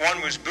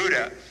 One was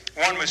Buddha.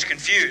 One was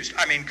Confucius.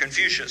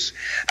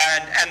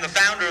 And the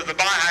founder of the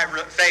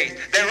Baha'i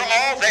faith. They were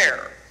all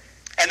there.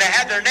 And they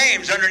had their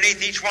names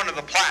underneath each one of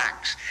the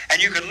plaques.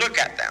 And you could look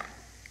at them.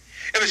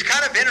 It was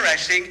kind of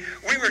interesting.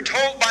 We were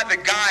told by the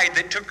guide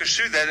that took us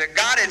through there that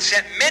God had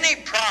sent many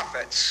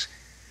prophets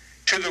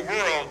to the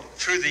world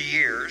through the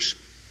years,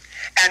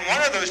 and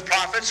one of those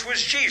prophets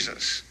was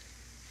Jesus.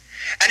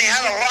 And he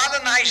had a lot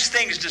of nice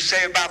things to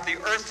say about the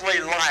earthly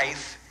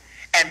life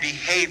and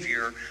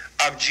behavior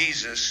of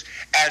Jesus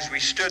as we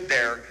stood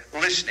there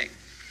listening.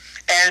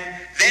 And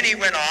then he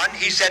went on,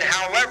 he said,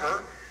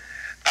 however,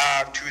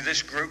 to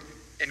this group,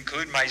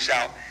 include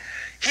myself,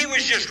 he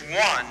was just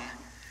one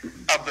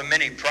of the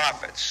many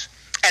prophets.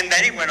 And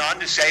then he went on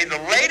to say,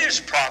 the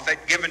latest prophet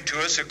given to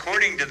us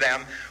according to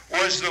them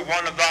was the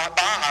one of the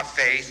Baha'i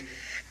faith,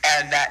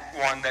 and that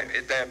one that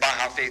the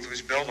Baha'i faith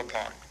was built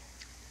upon.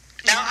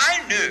 Now,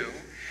 I knew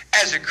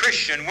as a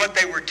Christian what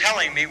they were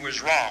telling me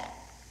was wrong.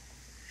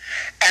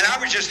 And I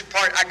was just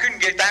I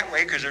couldn't get that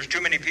way because there's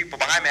too many people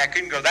behind me. I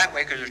couldn't go that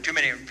way because there's too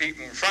many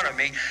people in front of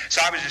me.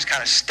 So I was just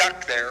kind of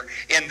stuck there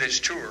in this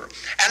tour.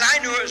 And I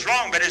knew it was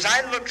wrong, but as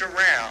I looked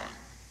around,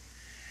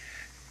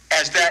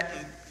 as that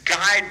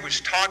guide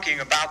was talking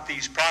about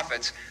these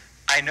prophets,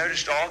 I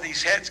noticed all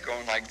these heads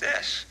going like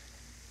this.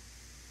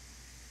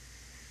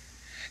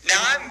 Now,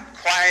 I'm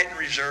quiet and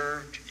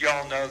reserved.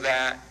 Y'all know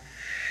that.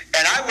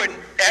 And I would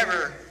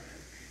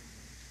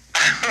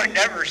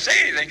never say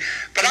anything.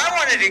 But I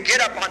wanted to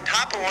get up on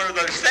top of one of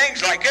those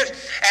things like this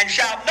and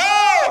shout,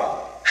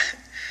 no!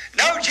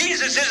 No,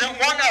 Jesus isn't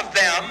one of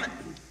them.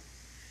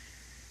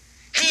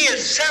 He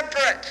is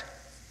separate.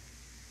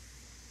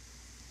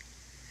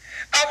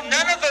 Of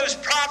none of those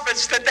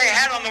prophets that they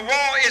had on the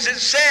wall is it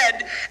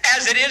said,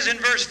 as it is in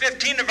verse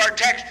 15 of our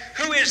text,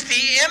 who is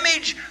the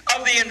image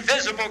of the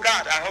invisible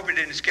God. I hope it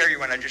didn't scare you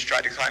when I just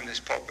tried to climb this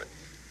pulpit.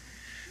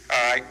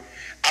 All right.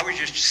 I was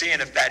just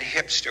seeing if that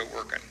hip's still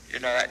working.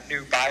 That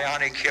new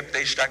bionic hip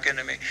they stuck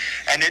into me.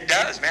 And it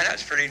does, man.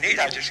 That's pretty neat.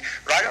 I was just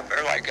right up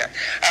there like that.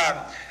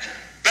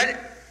 But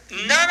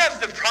none of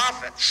the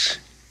prophets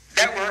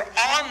that were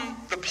on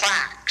the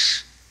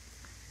plaques,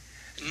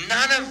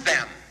 none of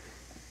them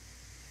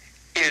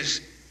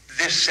is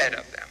this set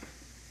of them,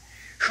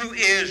 who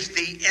is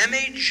the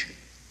image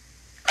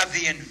of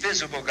the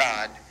invisible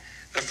God,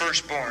 the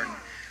firstborn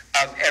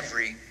of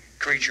every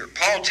creature.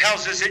 Paul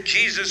tells us that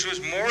Jesus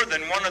was more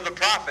than one of the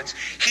prophets.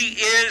 He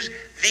is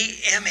the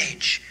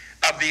image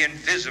of the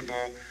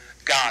invisible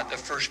God, the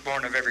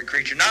firstborn of every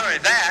creature. Not only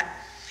that,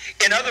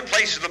 in other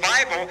places of the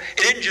Bible,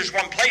 it isn't just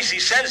one place he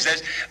says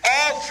this.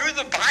 All through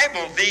the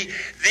Bible,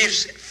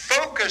 this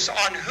focus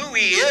on who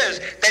he is,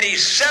 that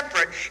he's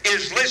separate,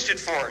 is listed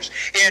for us.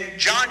 In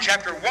John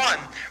chapter 1,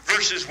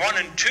 verses 1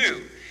 and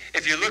 2,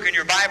 if you look in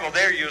your Bible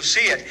there, you'll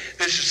see it.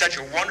 This is such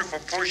a wonderful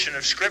portion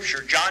of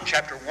Scripture. John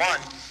chapter 1,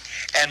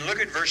 and look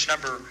at verse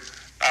number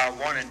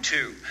 1 and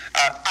 2.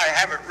 I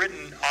have it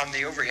written on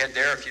the overhead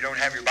there if you don't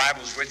have your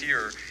Bibles with you,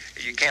 or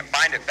you can't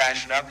find it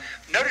fast enough.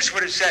 Notice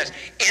what it says.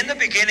 In the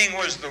beginning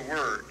was the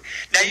Word.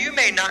 Now you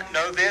may not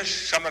know this.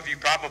 Some of you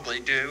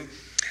probably do.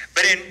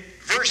 But in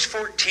verse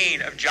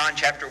 14 of John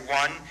chapter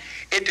 1,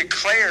 it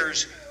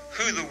declares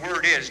who the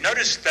Word is.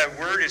 Notice the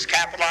word is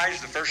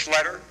capitalized, the first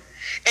letter.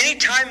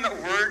 Anytime a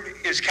word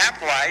is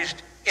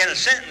capitalized in a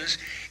sentence,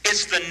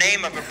 it's the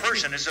name of a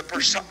person. It's a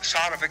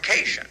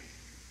personification.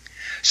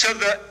 So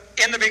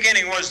in the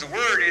beginning was the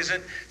Word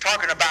isn't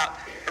talking about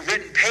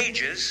written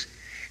pages.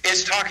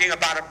 It's talking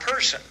about a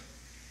person.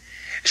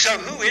 So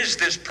who is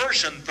this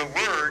person, the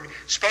Word,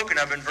 spoken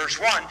of in verse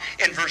 1?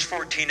 In verse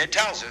 14 it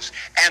tells us,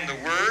 and the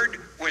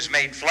Word was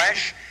made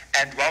flesh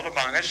and dwelt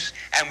among us,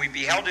 and we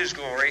beheld his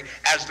glory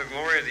as the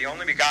glory of the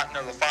only begotten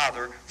of the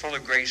Father, full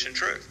of grace and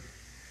truth.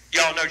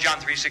 You all know John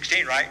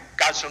 3:16, right?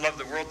 God so loved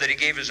the world that he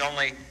gave his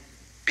only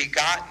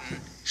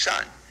begotten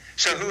Son.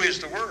 So who is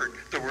the Word?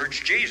 The Word's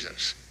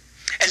Jesus.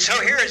 And so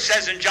here it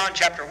says in John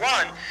chapter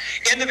 1,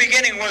 in the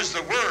beginning was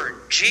the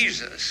Word,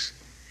 Jesus,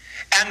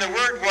 and the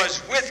Word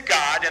was with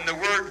God, and the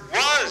Word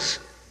was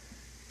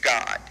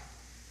God.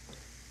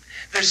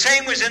 The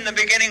same was in the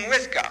beginning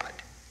with God.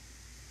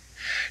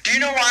 Do you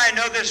know why I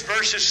know this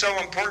verse is so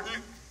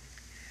important?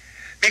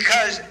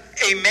 Because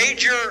a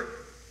major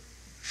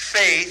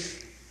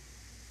faith,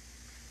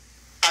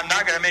 I'm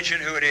not going to mention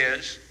who it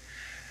is,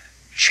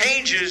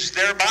 changes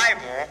their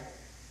Bible,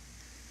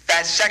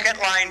 that second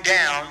line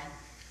down,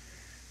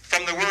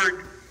 from the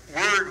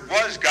word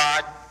was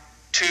God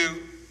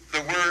to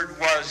the Word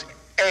was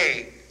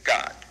a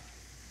God.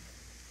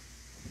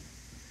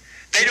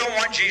 They don't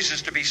want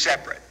Jesus to be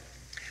separate.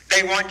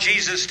 They want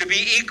Jesus to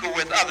be equal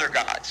with other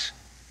gods.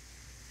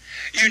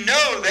 You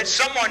know that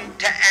someone,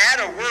 to add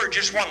a word,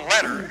 just one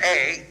letter,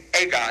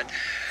 a God,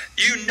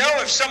 you know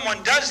if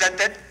someone does that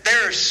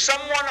there is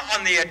someone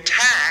on the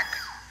attack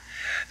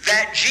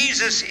that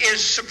Jesus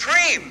is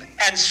supreme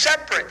and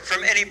separate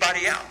from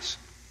anybody else.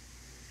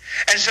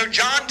 And so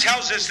John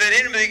tells us that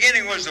in the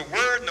beginning was the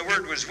Word, and the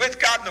Word was with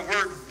God, and the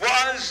Word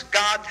was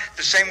God.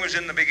 The same was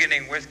in the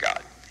beginning with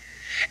God.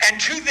 And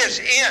to this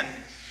end,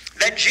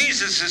 that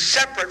Jesus is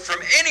separate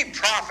from any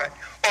prophet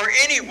or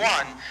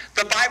anyone,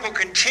 the Bible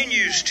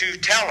continues to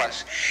tell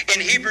us. In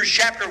Hebrews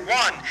chapter 1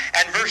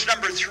 and verse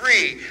number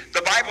 3,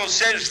 the Bible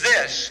says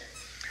this,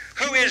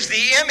 who is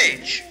the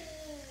image,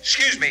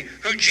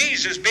 who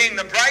Jesus, being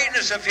the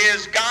brightness of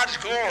his God's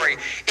glory,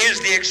 is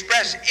the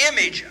express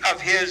image of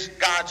his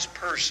God's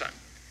person.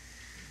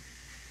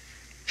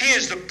 He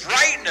is the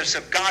brightness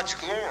of God's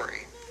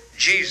glory,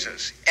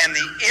 Jesus, and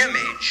the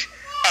image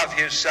of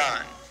his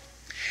Son.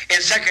 In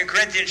 2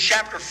 Corinthians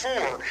chapter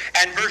 4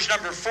 and verse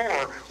number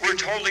 4, we're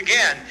told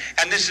again,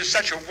 and this is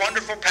such a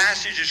wonderful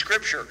passage of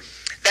Scripture,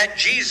 that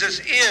Jesus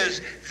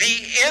is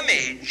the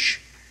image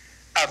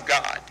of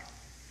God.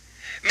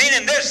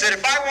 Meaning this, that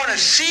if I want to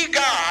see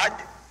God,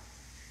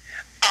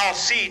 I'll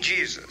see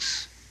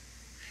Jesus.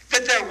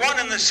 That they're one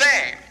and the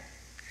same.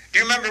 Do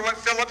you remember what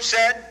Philip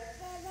said?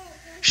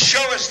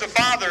 Show us the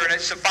Father and it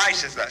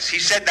sufficeth us. He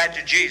said that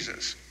to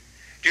Jesus.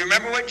 Do you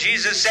remember what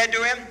Jesus said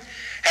to him?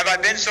 Have I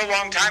been so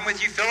long time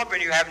with you, Philip,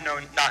 and you have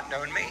not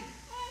known me?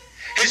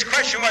 His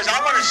question was,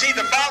 I want to see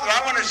the Father.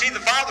 I want to see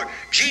the Father.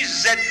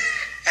 Jesus said,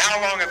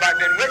 how long have I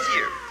been with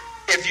you?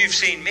 If you've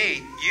seen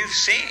me, you've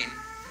seen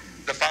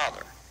the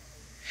Father.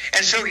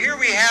 And so here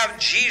we have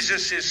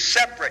Jesus is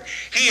separate.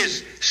 He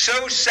is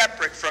so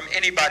separate from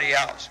anybody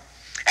else.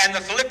 And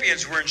the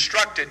Philippians were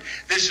instructed.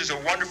 This is a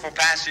wonderful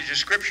passage of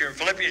Scripture in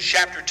Philippians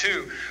chapter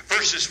 2,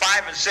 verses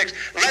 5 and 6.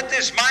 Let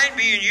this mind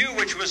be in you,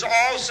 which was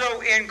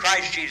also in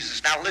Christ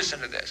Jesus. Now listen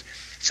to this.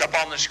 It's up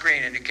on the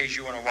screen in case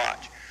you want to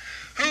watch.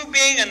 Who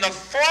being in the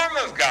form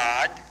of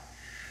God,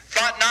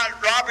 thought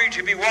not robbery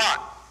to be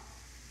what?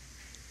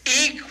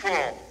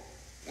 Equal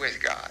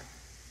with God.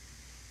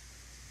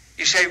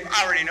 You say,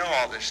 I already know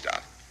all this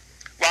stuff.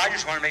 Well, I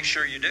just want to make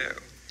sure you do.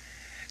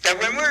 That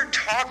when we're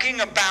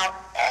talking about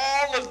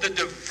all of the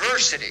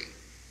diversity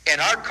in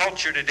our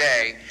culture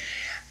today,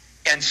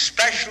 and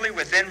especially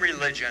within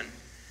religion,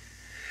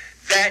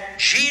 that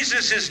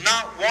Jesus is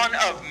not one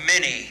of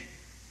many.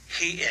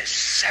 He is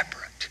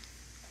separate.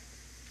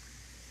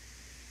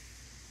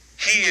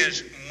 He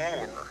is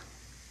more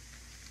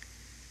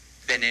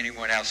than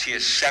anyone else. He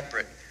is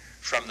separate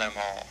from them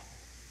all.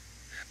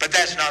 But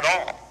that's not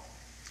all.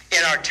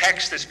 in our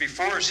text that's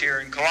before us here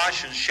in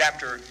Colossians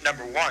chapter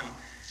number 1,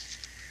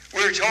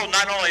 we're told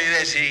not only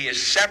that he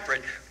is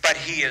separate, but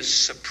he is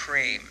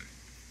supreme.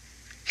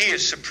 He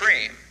is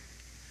supreme.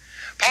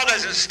 Paul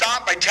doesn't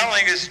stop by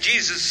telling us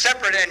Jesus is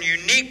separate and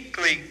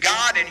uniquely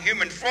God in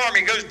human form.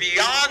 He goes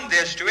beyond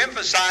this to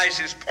emphasize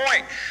his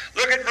point.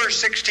 Look at verse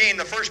 16,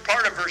 the first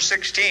part of verse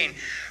 16.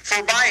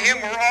 For by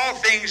him were all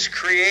things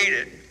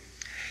created.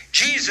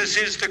 Jesus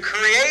is the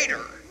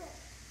creator.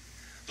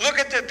 Look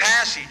at the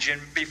passage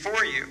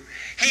before you.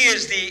 He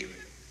is the,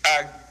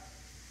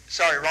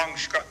 wrong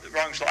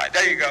slide.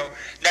 There you go.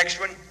 Next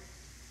one.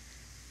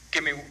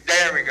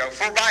 There we go.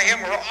 For by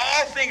him were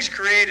all things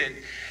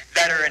created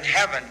that are in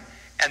heaven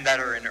and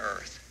that are in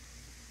earth.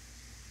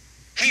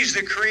 He's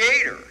the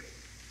creator.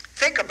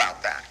 Think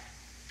about that.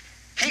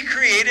 He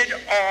created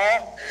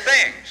all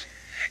things.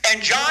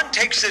 And John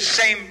takes this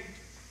same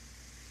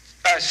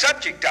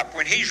subject up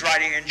when he's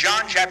writing in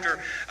John chapter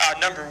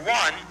number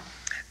 1.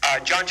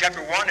 John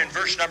chapter 1 and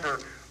verse number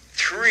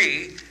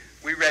 3.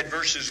 We read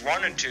verses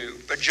 1 and 2.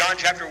 But John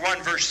chapter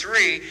 1 verse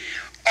 3.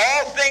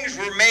 All things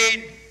were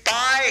made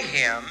by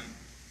him,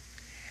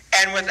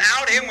 and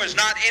without him was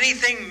not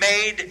anything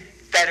made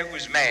that it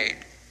was made.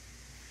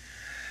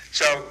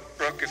 So,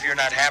 Brooke, if you're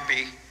not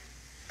happy,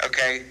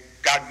 okay,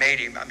 God made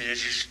him. I mean,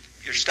 it's just,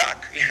 you're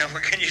stuck. You know,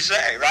 what can you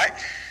say, right?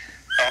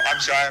 Oh, I'm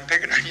sorry, I'm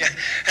picking on you.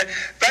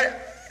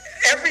 But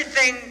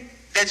everything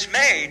that's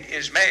made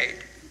is made.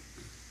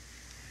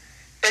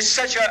 It's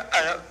such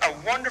a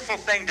wonderful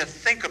thing to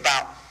think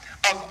about.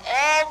 Of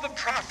all the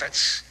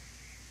prophets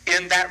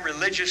in that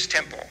religious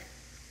temple,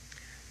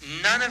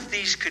 none of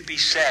these could be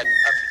said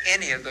of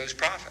any of those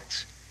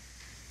prophets.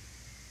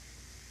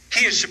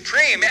 He is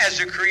supreme as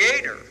a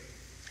creator.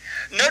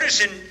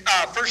 Notice in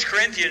 1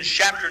 Corinthians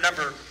chapter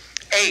number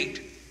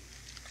 8.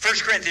 1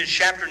 Corinthians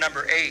chapter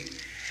number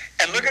 8.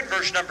 And look at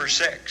verse number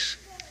 6.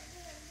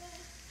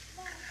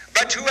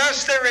 But to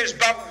us there is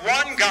but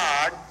one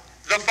God,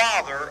 the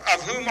Father,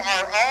 of whom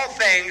are all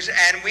things,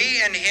 and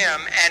we in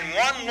him, and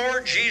one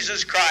Lord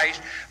Jesus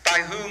Christ, by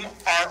whom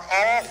are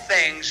all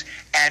things,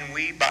 and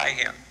we by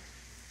him.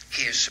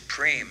 He is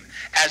supreme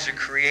as a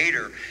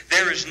creator.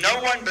 There is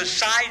no one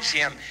besides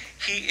him.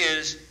 He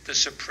is the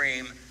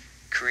supreme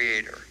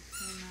creator.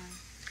 Amen.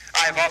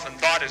 I have often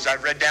thought as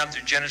I've read down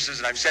through Genesis,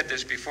 and I've said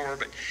this before,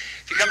 but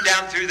if you come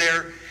down through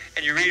there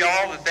and you read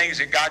all the things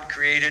that God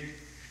created,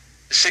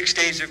 the 6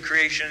 days of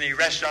creation, and he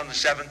rested on the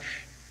seventh,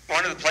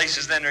 one of the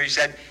places then where he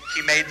said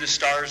he made the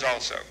stars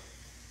also.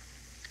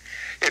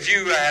 If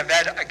you have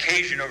had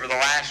occasion over the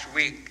last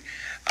week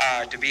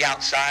to be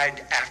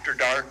outside after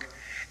dark,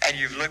 and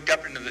you've looked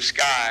up into the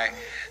sky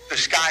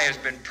has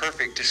been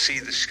perfect to see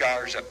the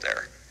stars up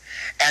there.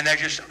 And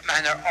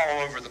they're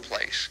all over the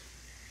place.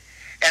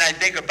 And I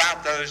think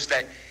about those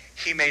that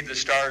he made the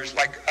stars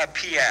like a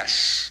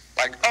PS.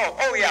 Like,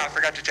 oh yeah, I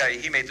forgot to tell you,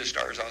 he made the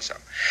stars also.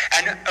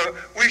 And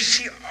we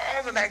see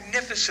all the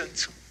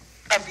magnificence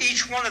of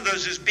each one of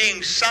those as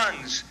being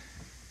sons,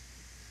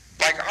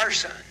 like our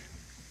son.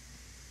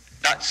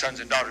 Not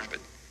sons and daughters, but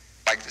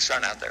like the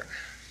son out there.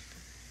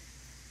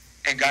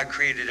 And God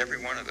created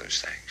every one of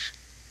those things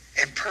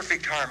in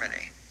perfect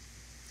harmony.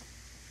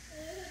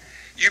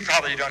 You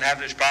probably don't have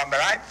this problem,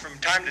 but from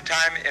time to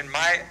time in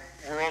my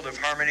world of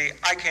harmony,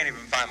 I can't even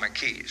find my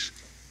keys.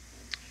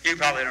 You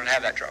probably don't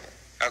have that trouble.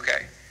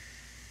 Okay.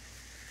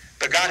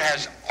 But God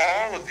has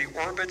all of the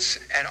orbits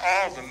and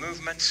all the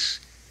movements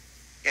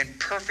in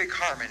perfect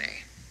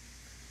harmony.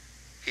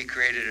 He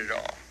created it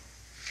all.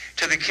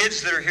 To the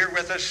kids that are here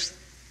with us,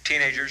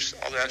 teenagers,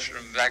 all the rest of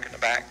them back in the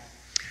back,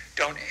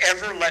 don't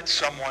ever let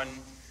someone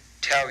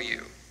tell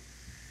you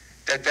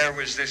that there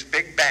was this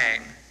big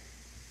bang,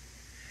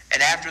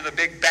 and after the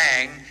big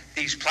bang,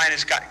 these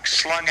planets got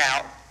slung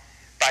out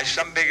by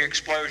some big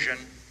explosion,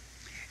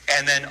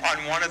 and then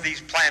on one of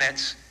these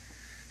planets,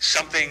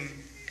 something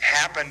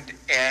happened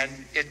and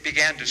it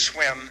began to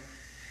swim,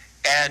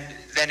 and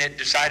then it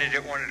decided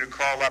it wanted to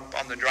crawl up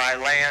on the dry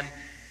land,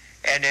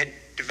 and it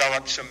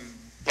developed some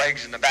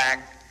legs in the back,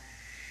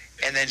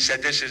 and then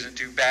said, this isn't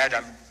too bad,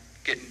 I'm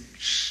getting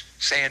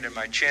sand in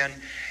my chin.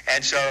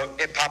 And so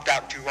it popped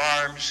out 2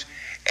 arms,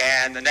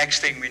 and the next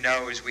thing we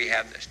know is we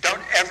have this.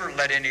 Don't ever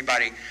let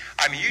anybody,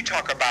 you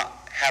talk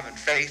about having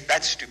faith,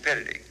 that's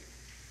stupidity.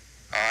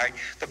 All right?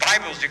 The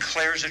Bible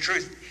declares the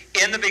truth.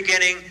 In the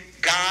beginning,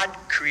 God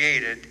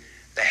created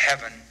the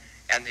heaven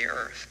and the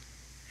earth.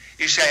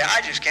 You say,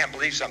 I just can't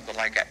believe something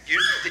like that.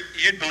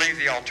 You'd believe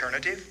the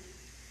alternative?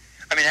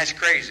 That's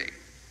crazy.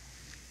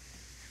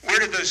 Where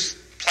did those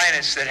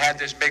planets that had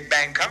this big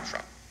bang come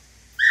from?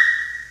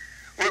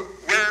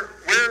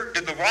 Where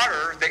did the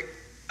water that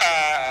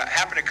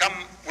happen to come,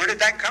 where did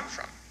that come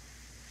from?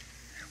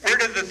 Where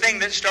did the thing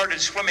that started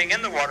swimming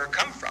in the water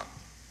come from?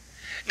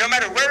 No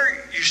matter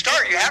where you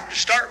start, you have to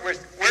start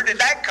with, where did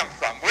that come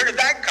from? Where did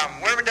that come?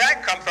 Where did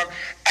that come from?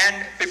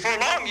 And before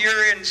long,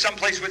 you're in some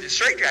place with a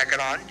straitjacket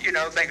on,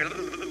 thinking,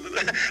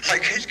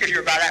 like, because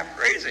you're about half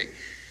crazy.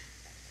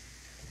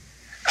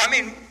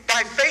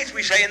 By faith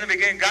we say in the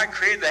beginning, God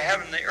created the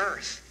heaven and the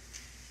earth.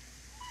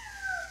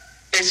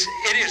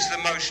 It is the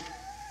most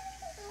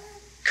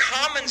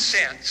common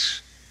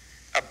sense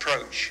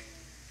approach.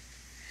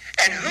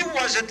 And who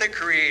was it that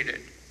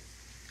created?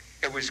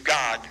 It was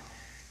God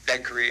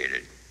that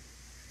created.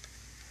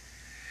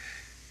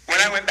 When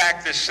I went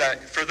back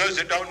for those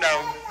that don't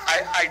know,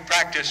 I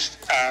practiced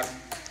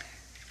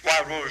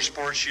wild roller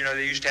sports. You know,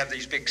 they used to have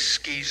these big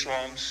ski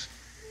slaloms.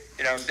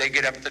 You know, they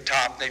get up at the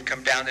top, they'd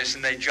come down this,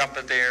 and they'd jump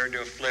up there and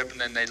do a flip,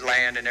 and then they'd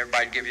land, and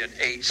everybody'd give you an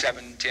 8,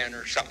 7, 10,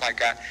 or something like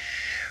that.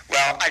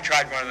 Well, I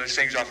tried one of those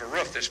things off a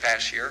roof this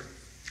past year,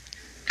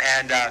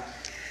 and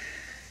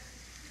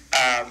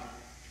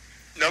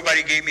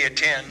nobody gave me a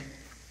 10.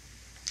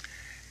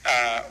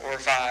 Or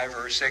 5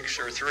 or 6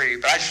 or 3.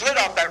 But I slid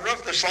off that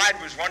roof. The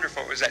slide was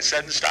wonderful. It was that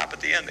sudden stop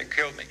at the end that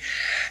killed me.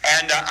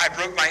 And I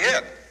broke my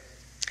hip.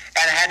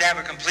 And I had to have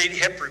a complete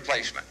hip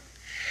replacement.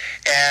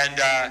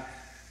 And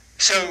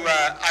so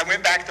I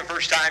went back the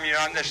first time. You know,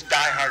 I'm this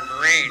diehard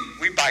Marine.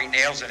 We bite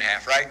nails in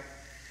half, right?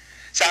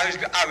 So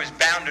I was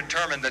bound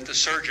determined that the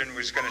surgeon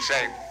was going to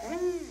say,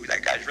 "Ooh,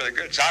 that guy's really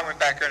good." So I went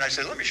back there and I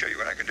said, "Let me show you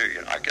what I can do."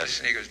 You know, I guess.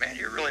 And he goes, "Man,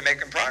 you're really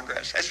making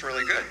progress. That's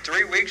really good.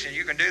 3 weeks and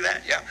you can do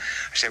that?" Yeah.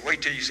 I said,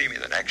 "Wait till you see me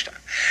the next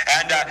time."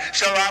 And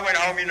so I went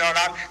home, you know, and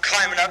I'm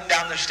climbing up and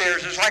down the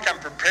stairs. It's like I'm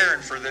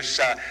preparing for this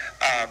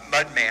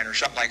mud man or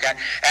something like that.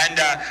 And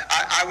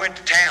I went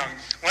to town.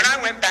 When I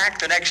went back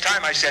the next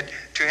time, I said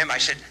to him,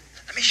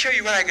 "Let me show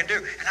you what I can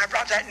do." And I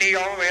brought that knee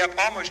all the way up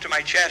almost to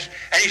my chest.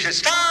 And he said,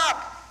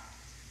 "Stop!"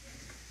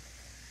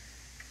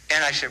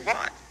 And I said,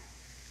 "What?"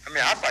 I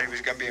mean, I thought he was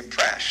going to be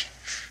impressed,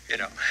 you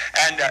know.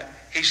 And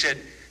he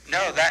said,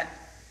 "No,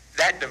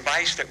 that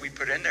device that we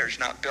put in there is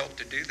not built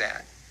to do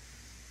that.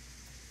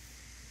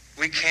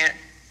 We can't,"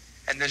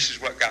 and this is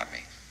what got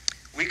me,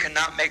 "we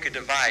cannot make a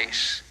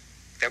device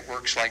that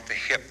works like the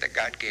hip that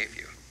God gave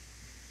you."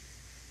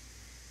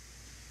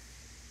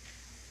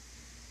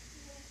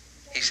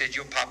 He said,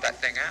 "You'll pop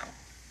that thing out.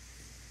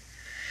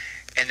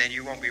 And then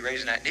you won't be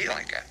raising that knee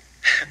like that."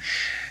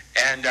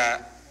 And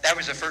that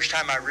was the first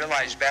time I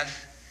realized,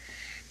 Beth,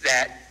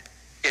 that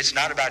it's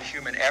not about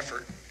human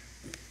effort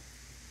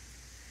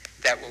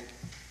that will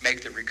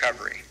make the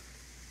recovery,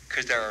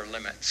 because there are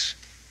limits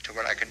to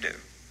what I can do.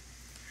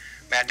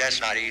 Man,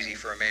 that's not easy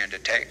for a man to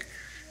take.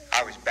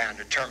 I was bound,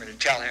 determined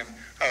to tell him,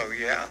 "Oh,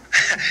 yeah,"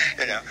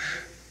 you know.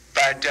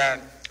 But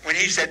when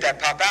he said that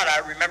pop out, I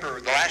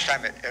remember the last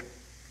time it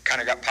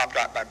kind of got popped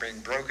out by being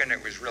broken.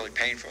 It was really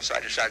painful, so I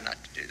decided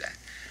not to do that.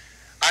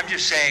 I'm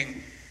just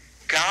saying,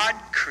 God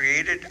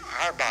created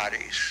our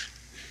bodies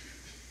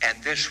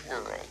and this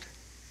world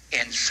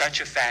in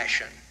such a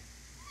fashion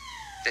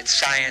that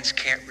science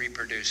can't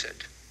reproduce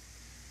it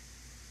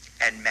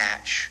and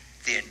match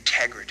the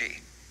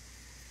integrity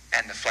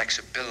and the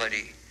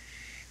flexibility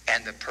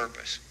and the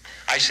purpose.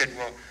 I said,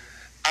 "Well,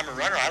 I'm a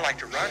runner. I like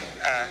to run,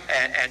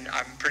 and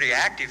I'm pretty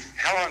active.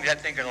 How long is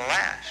that thing going to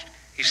last?"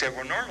 He said,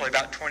 "Well, normally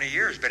about 20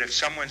 years, but if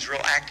someone's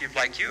real active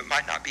like you, it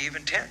might not be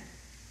even 10.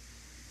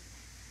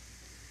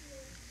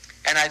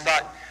 And I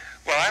thought,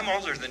 well, I'm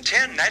older than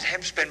 10, and that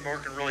hip's been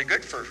working really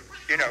good for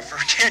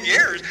 10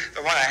 years,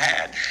 the one I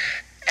had.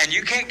 And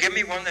you can't give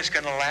me one that's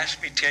going to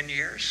last me 10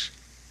 years?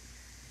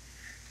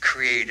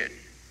 Created.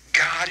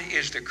 God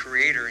is the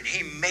creator, and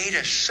he made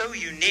us so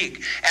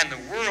unique, and the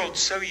world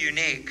so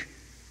unique.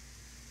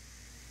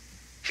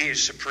 He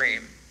is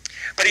supreme.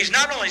 But he's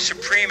not only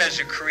supreme as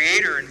a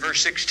creator in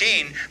verse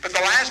 16, but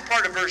the last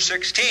part of verse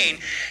 16,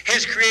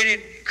 his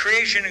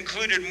creation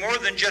included more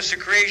than just the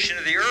creation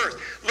of the earth.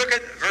 Look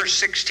at verse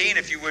 16,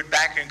 if you would,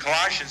 back in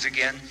Colossians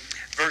again,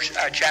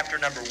 chapter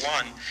number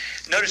 1.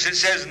 Notice it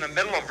says in the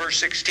middle of verse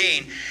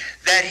 16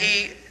 that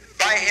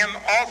by him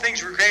all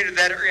things were created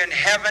that are in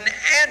heaven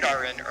and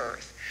are in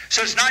earth.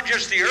 So it's not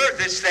just the earth,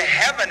 it's the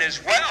heaven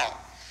as well.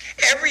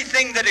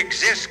 Everything that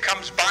exists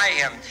comes by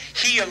him.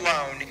 He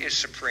alone is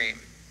supreme.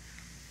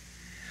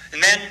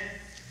 And then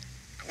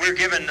we're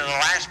given in the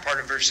last part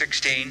of verse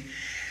 16,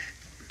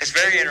 it's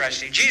very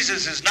interesting.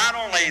 Jesus is not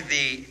only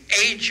the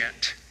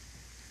agent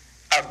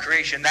of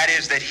creation, that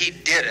is, that he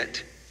did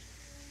it,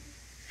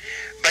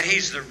 but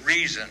he's the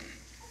reason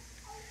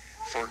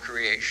for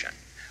creation.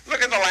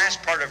 Look at the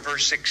last part of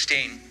verse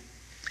 16.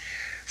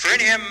 For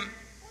in him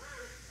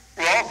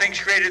were all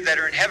things created that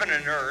are in heaven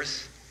and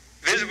earth,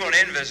 visible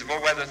and invisible,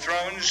 whether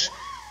thrones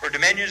or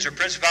dominions or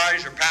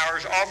principalities or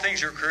powers, all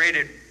things are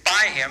created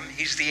by him.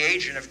 He's the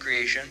agent of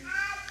creation.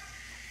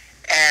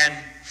 And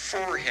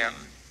for him,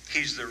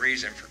 he's the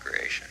reason for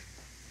creation.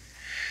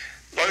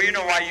 Lo, you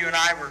know why you and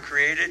I were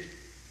created?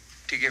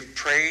 To give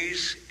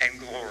praise and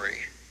glory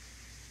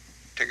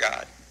to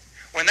God.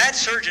 When that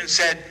surgeon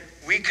said,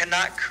 we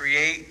cannot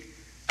create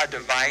a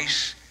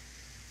device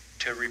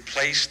to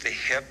replace the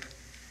hip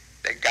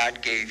that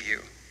God gave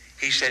you,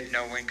 he said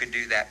no one could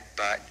do that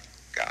but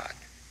God.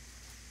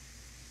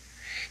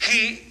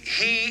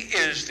 He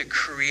is the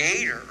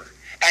creator,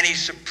 and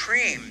he's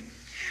supreme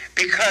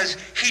because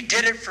he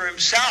did it for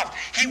himself.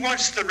 He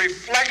wants the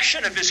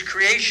reflection of his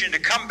creation to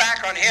come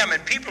back on him,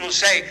 and people will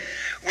say,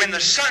 when the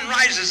sun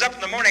rises up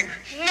in the morning,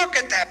 look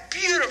at that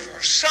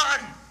beautiful sun.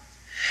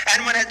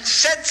 And when it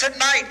sets at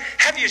night,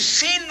 have you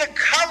seen the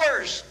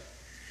colors?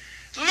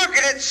 Look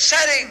at it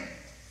setting.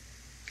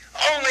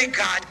 Only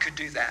God could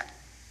do that.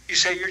 You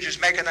say you're just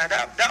making that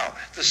up. No.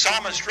 The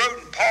psalmist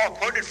wrote, and Paul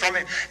quoted from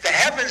him, the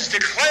heavens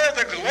declare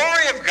the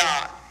glory of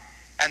God,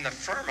 and the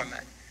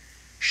firmament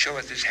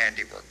showeth his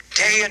handiwork.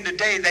 Day unto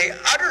day they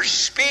utter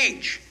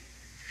speech.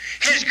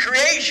 His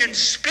creation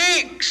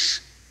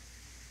speaks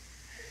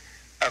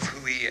of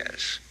who he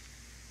is.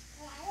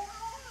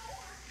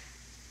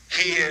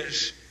 He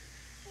is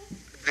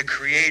the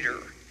creator,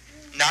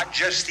 not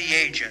just the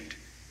agent,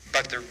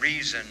 but the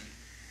reason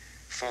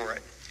for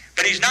it.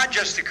 But he's not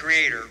just the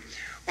creator.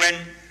 When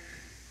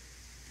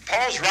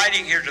Paul's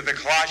writing here to the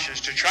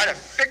Colossians to try to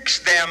fix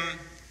them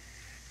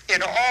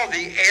in all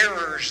the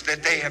errors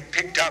that they have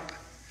picked up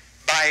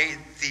by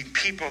the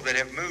people that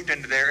have moved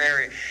into their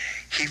area,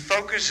 he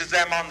focuses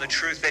them on the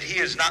truth that he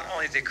is not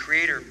only the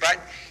creator, but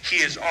he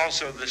is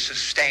also the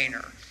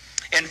sustainer.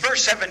 In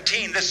verse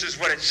 17, this is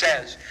what it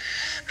says.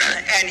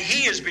 And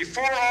he is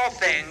before all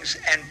things,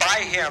 and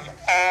by him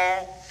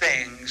all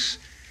things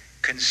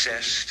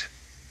consist.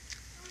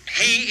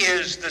 He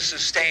is the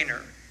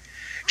sustainer.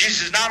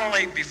 Jesus is not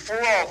only before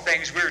all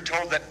things, we are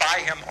told that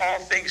by him all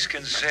things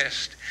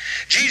consist.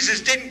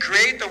 Jesus didn't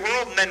create the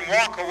world and then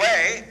walk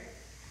away.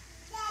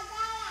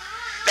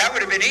 That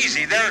would have been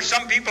easy. There are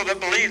some people that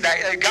believe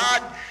that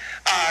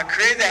God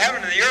created the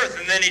heaven and the earth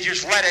and then he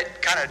just let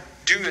it kind of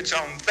do its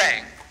own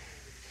thing.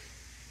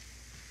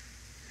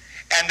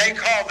 And they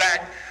call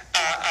that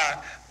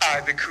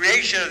the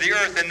creation of the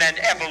earth, and then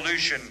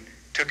evolution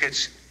took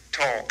its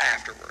toll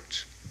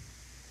afterwards.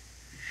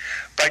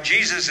 But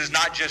Jesus is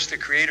not just the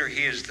creator,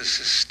 he is the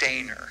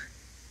sustainer.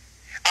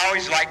 I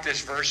always like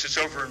this verse. It's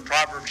over in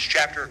Proverbs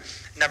chapter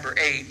number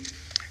 8.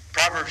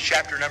 Proverbs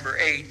chapter number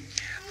 8.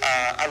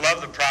 I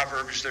love the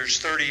Proverbs. There's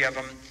 30 of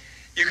them.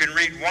 You can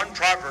read one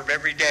proverb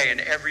every day and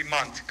every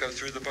month go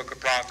through the book of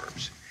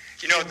Proverbs.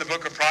 You know what the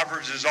book of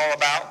Proverbs is all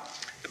about?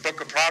 The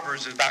book of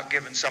Proverbs is about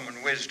giving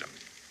someone wisdom.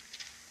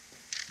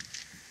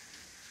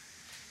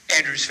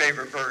 Andrew's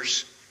favorite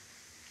verse,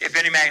 if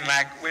any man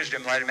lack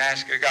wisdom, let him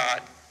ask of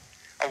God.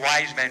 A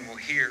wise man will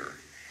hear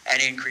and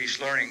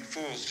increase learning.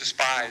 Fools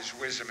despise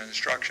wisdom and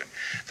instruction.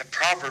 The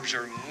Proverbs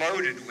are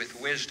loaded with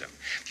wisdom.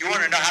 If you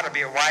want to know how to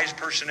be a wise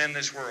person in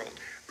this world,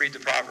 read the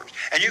Proverbs.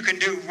 And you can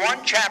do one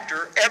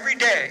chapter every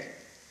day,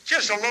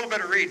 just a little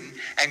bit of reading,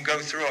 and go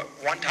through it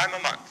one time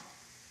a month,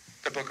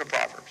 the book of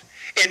Proverbs.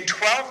 In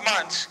 12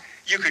 months,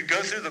 you could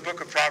go through the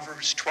book of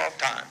Proverbs 12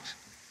 times.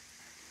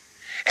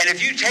 And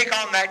if you take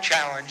on that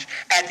challenge,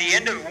 at the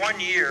end of 1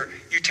 year,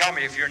 you tell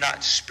me if you're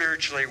not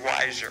spiritually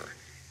wiser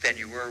than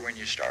you were when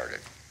you started.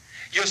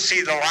 You'll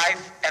see the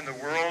life and the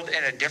world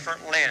in a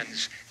different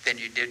lens than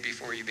you did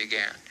before you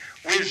began.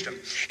 Wisdom.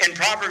 In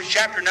Proverbs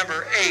chapter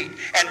number 8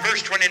 and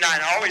verse 29,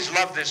 I always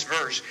love this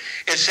verse.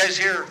 It says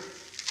here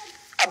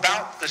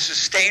about the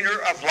sustainer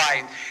of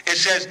life. It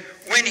says,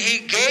 when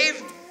he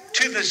gave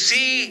to the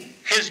sea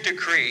his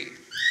decree.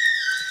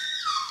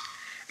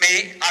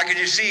 I could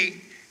just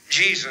see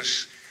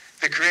Jesus,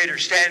 the creator,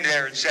 standing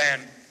there and saying,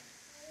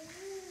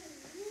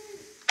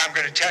 I'm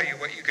going to tell you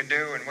what you can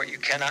do and what you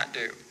cannot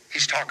do.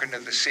 He's talking to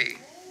the sea.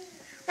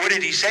 What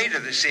did he say to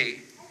the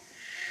sea?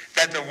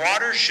 That the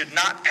waters should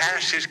not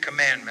pass his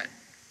commandment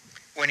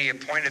when he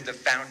appointed the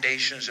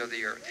foundations of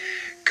the earth.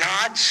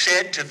 God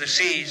said to the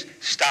seas,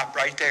 stop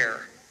right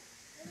there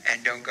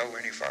and don't go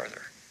any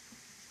farther.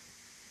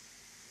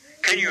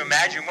 Can you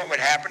imagine what would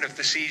happen if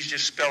the seas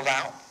just spilled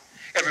out?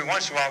 Every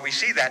once in a while we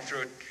see that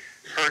through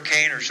a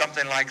hurricane or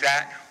something like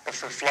that, or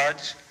for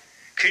floods.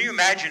 Can you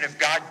imagine if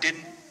God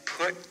didn't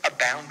put a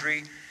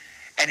boundary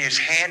and his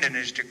hand and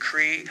his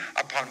decree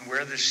upon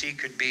where the sea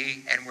could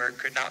be and where it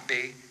could not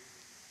be?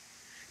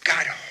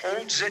 God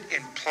holds it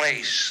in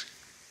place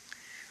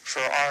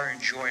for our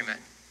enjoyment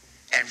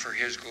and for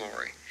his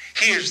glory.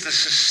 He is the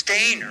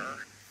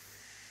sustainer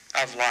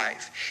of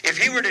life. If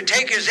he were to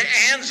take his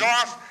hands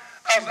off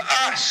of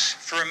us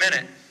for a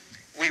minute,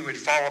 we would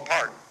fall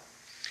apart.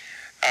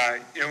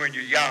 When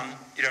you're young,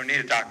 you don't need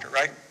a doctor,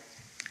 right?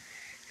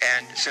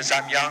 And since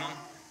I'm young,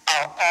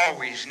 I'll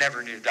always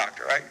never need a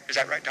doctor, right? Is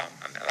that right, Tom?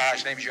 My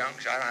last name's Young,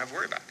 so I don't have to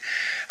worry about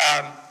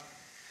it.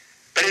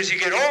 But as you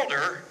get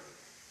older,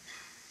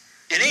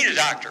 you need a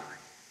doctor.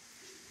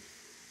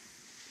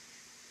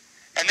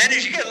 And then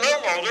as you get a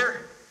little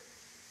older,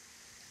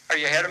 are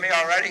you ahead of me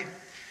already?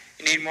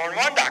 You need more than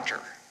one doctor.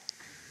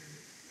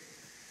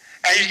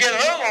 And as you get a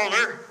little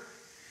older,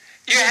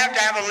 you have to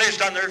have a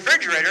list on the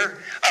refrigerator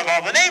of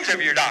all the names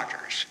of your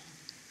doctors.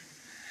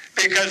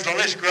 Because the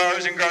list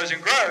grows and grows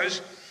and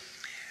grows.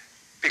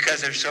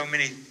 Because there's so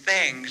many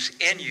things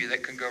in you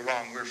that can go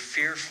wrong. We're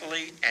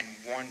fearfully and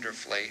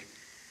wonderfully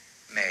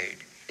made.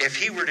 If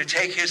he were to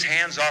take his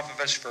hands off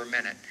of us for a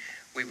minute,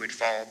 we would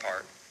fall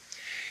apart.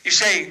 You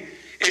say,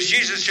 is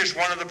Jesus just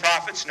one of the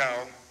prophets?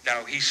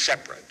 No, he's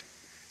separate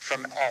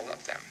from all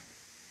of them.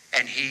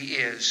 And he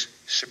is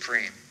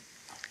supreme.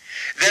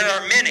 There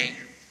are many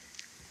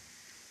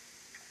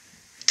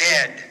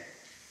dead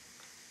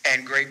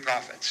and great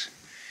prophets.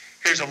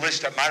 Here's a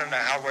list of them. I don't know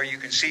how well you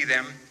can see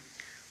them.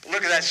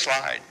 Look at that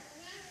slide.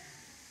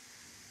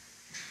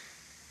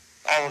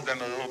 All of them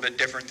are a little bit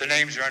different. The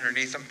names are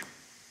underneath them.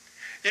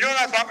 You know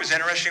what I thought was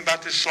interesting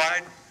about this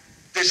slide?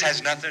 This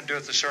has nothing to do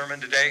with the sermon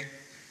today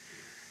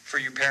for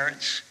you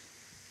parents.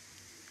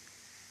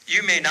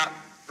 You may not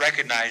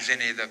recognize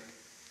any of the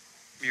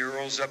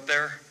murals up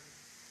there,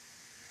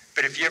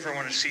 but if you ever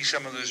want to see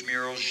some of those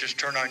murals, just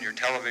turn on your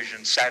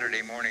television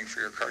Saturday morning for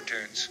your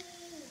cartoons.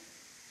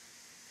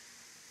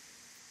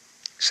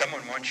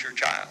 Someone wants your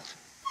child.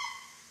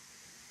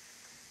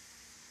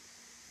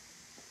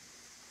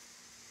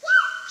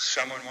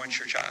 Someone wants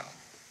your child.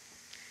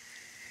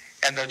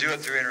 And they'll do it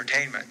through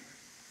entertainment.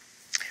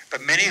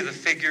 But many of the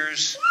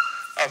figures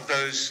of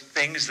those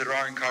things that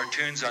are in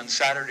cartoons on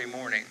Saturday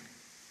morning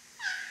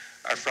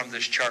are from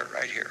this chart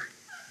right here.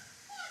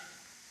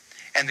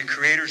 And the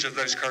creators of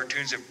those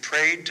cartoons have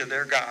prayed to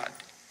their God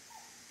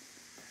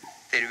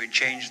that he would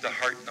change the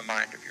heart and the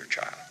mind of your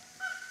child.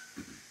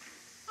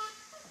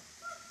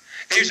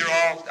 These are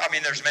all,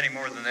 there's many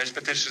more than this,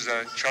 but this is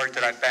a chart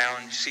that I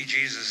found. You see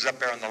Jesus is up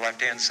there on the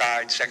left-hand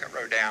side, second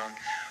row down.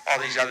 All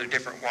these other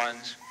different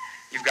ones.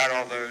 You've got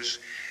all those.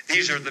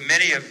 These are the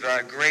many of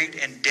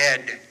great and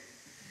dead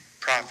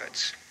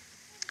prophets.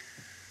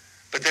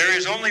 But there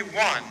is only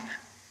one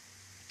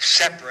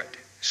separate,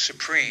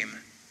 supreme,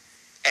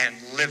 and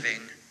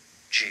living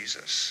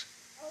Jesus.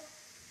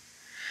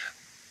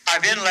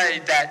 I've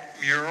inlaid that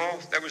mural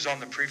that was on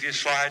the previous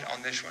slide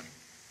on this one.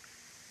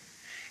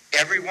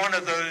 Every one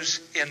of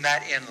those in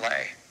that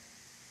inlay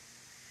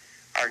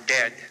are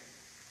dead.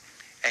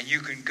 And you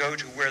can go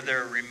to where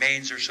their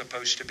remains are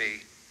supposed to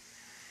be.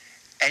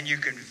 And you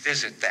can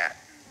visit that.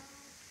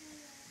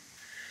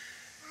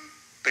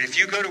 But if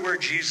you go to where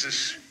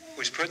Jesus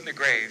was put in the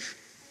grave,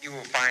 you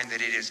will find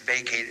that it is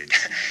vacated.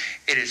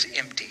 It is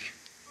empty.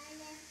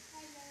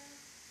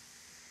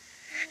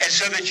 And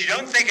so that you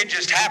don't think it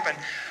just happened,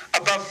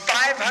 above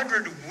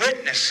 500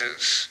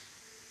 witnesses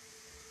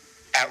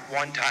at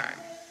one time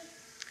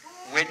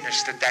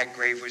witnessed that that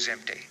grave was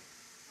empty.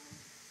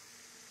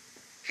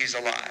 He's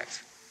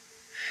alive.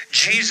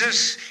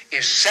 Jesus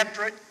is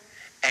separate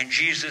and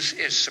Jesus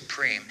is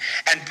supreme.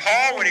 And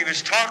Paul, when he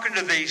was talking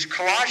to these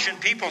Colossian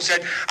people,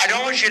 said, I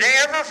don't want you to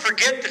ever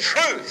forget the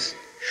truth.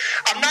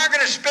 I'm not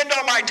going to spend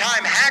all my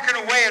time hacking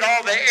away at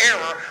all the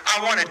error.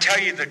 I want to tell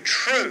you the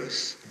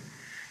truth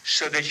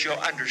so that you'll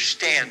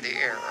understand the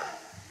error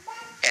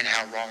and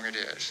how wrong it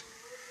is.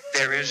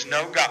 There is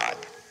no God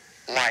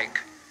like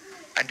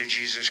unto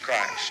Jesus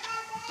Christ.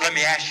 Let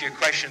me ask you a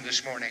question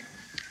this morning.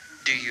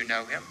 Do you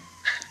know him?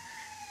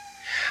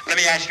 Let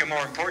me ask you a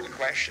more important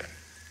question.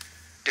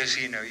 Does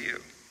he know you?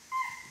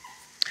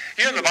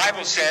 You know, the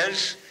Bible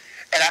says,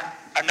 and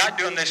I'm not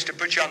doing this to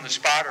put you on the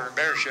spot or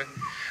embarrass you,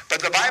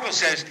 but the Bible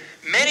says,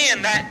 many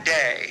in that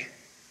day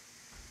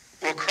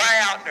will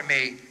cry out to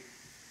me,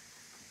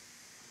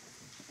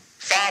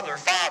 Father,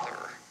 Father,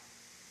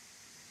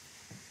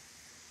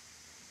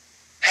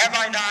 have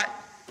I not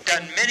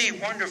done many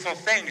wonderful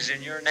things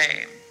in your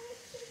name?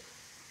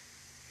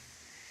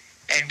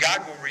 And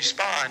God will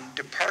respond,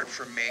 depart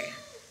from me.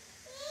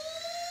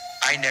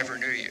 I never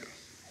knew you.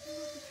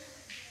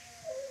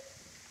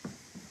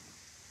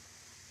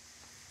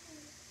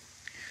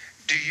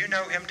 Do you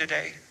know him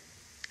today?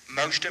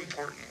 Most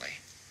importantly,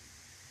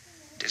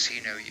 does he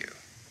know you?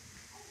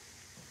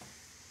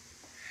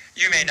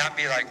 You may not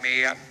be like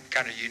me. I'm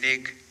kind of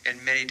unique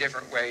in many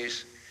different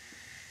ways.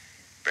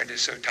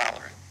 Brenda's so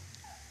tolerant.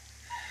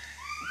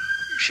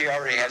 She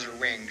already has her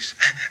wings,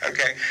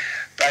 okay?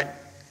 But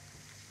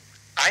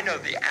I know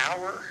the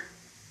hour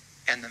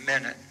and the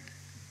minute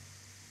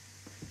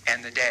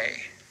and the day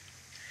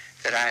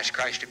that I asked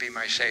Christ to be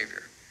my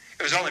Savior.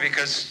 It was only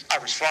because I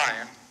was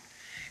flying,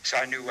 so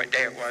I knew what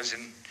day it was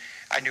and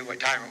I knew what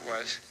time it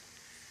was.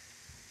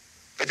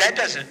 But that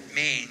doesn't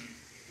mean,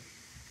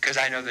 because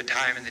I know the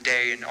time and the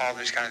day and all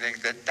this kind of thing,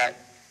 that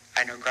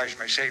I know Christ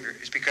my Savior.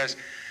 It's because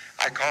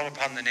I call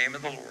upon the name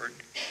of the Lord.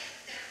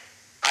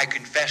 I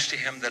confess to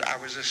him that I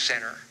was a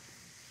sinner.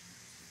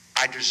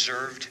 I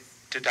deserved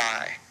to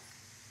die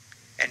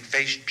and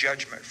face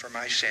judgment for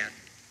my sin.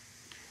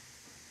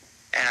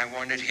 And I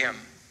wanted him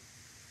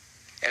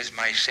as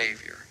my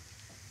Savior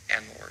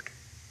and Lord.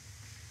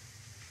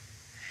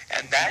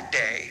 And that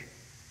day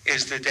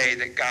is the day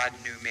that God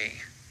knew me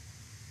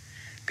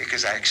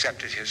because I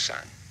accepted his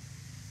Son.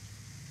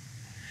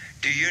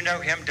 Do you know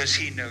him? Does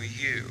he know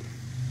you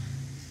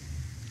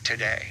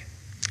today?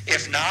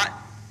 If not,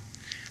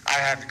 I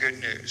have good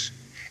news.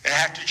 You don't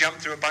have to jump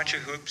through a bunch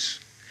of hoops.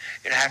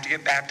 You don't have to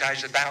get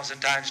baptized 1,000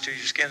 times till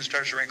your skin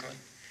starts wrinkling.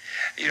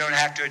 You don't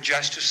have to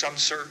adjust to some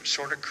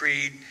sort of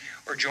creed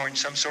or join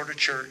some sort of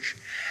church.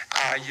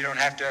 You don't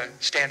have to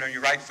stand on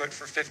your right foot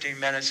for 15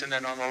 minutes and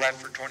then on the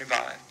left for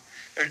 25.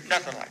 There's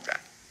nothing like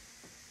that.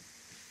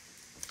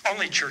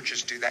 Only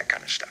churches do that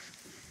kind of stuff.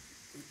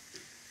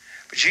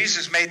 But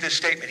Jesus made this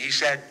statement. He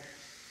said,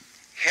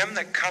 him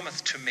that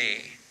cometh to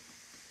me,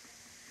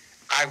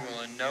 I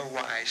will in no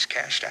wise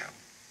cast out.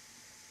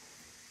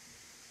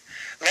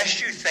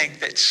 Lest you think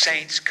that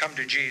saints come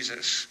to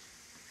Jesus,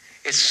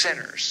 it's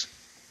sinners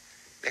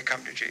that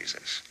come to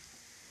Jesus.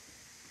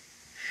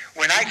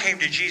 When I came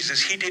to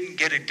Jesus, he didn't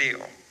get a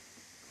deal.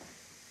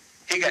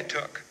 He got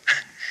took.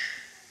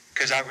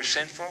 because I was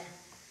sinful,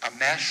 a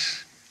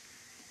mess,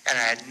 and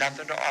I had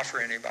nothing to offer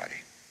anybody.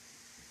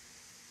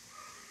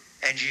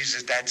 And Jesus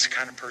said, that's the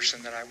kind of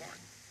person that I want.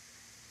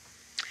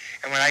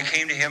 And when I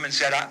came to him and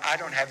said, I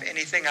don't have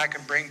anything I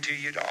can bring to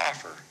you to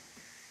offer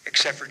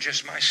except for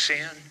just my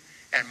sin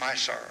and my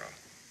sorrow.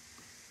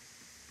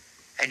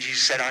 And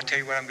Jesus said, I'll tell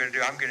you what I'm going to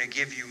do. I'm going to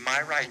give you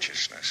my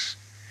righteousness,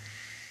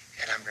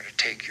 and I'm going to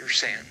take your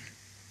sin.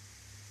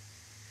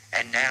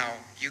 And now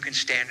you can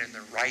stand in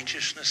the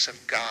righteousness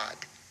of God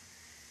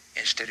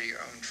instead of your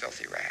own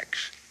filthy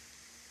rags.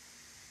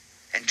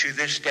 And to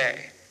this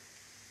day,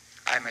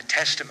 I'm a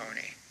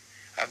testimony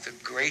of the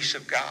grace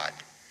of God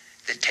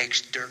that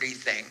takes dirty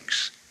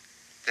things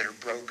that are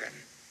broken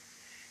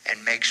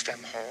and makes them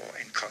whole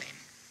and clean.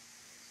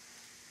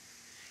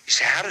 You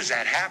say, how does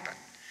that happen?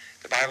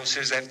 The Bible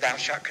says that if thou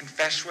shalt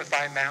confess with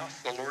thy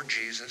mouth the Lord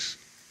Jesus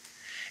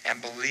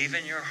and believe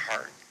in your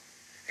heart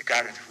that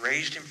God hath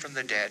raised him from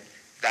the dead,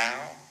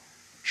 thou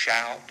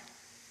shalt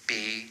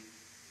be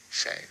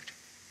saved.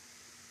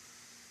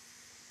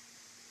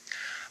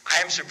 I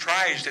am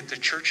surprised at the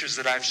churches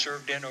that I've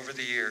served in over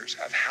the years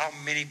of how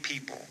many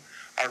people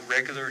are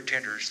regular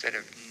attenders that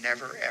have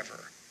never, ever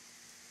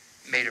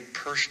made a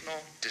personal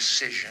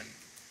decision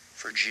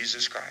for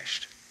Jesus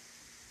Christ.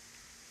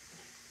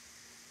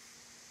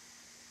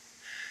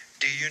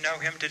 Do you know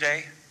him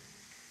today?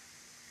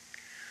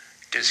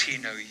 Does he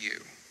know you?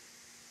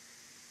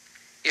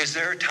 Is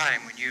there a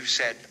time when you've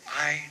said,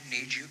 I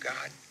need you,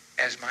 God,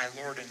 as my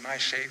Lord and my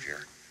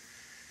Savior?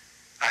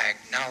 I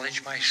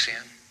acknowledge my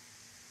sin,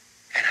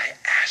 and I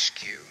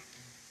ask you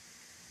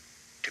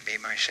to be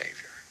my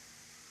Savior.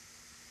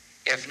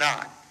 If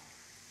not,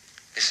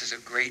 this is a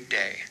great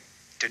day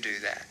to do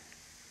that.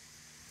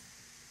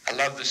 I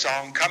love the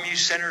song, Come You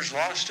Sinners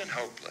Lost and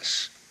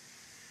Hopeless.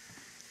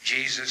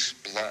 Jesus'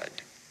 blood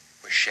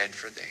was shed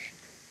for thee.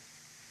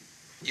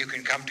 You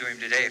can come to him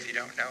today if you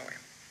don't know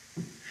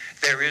him.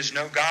 There is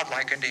no God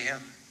like unto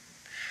him.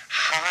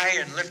 High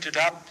and lifted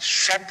up,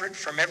 separate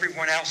from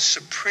everyone else,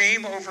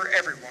 supreme over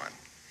everyone.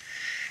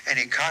 And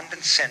he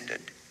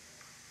condescended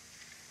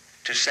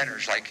to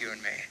sinners like you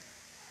and me.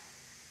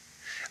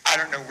 I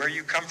don't know where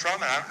you come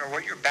from, and I don't know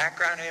what your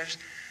background is,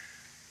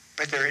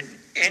 but there isn't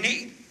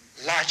any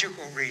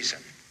logical reason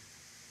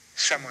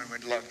someone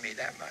would love me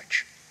that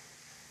much,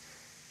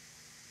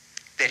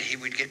 that he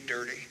would get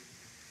dirty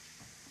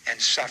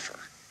and suffer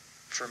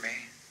for me.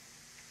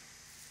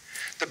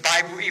 The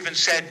Bible even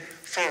said,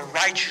 for a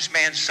righteous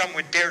man some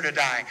would dare to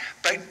die.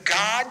 But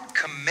God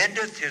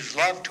commendeth his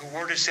love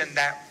toward us in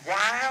that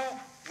while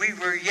we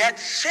were yet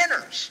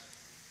sinners,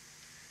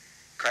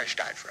 Christ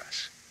died for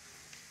us.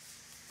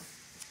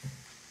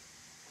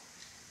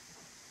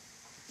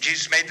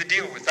 Jesus made the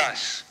deal with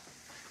us.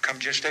 Come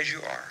just as you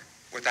are,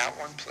 without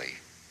one plea.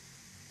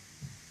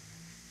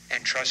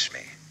 And trust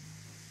me,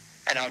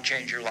 and I'll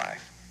change your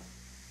life.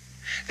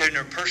 There's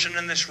no person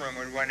in this room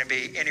would want to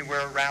be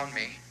anywhere around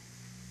me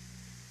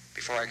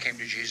before I came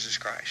to Jesus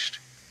Christ.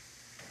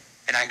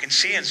 And I can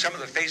see in some of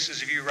the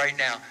faces of you right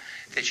now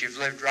that you've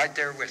lived right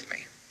there with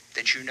me,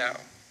 that you know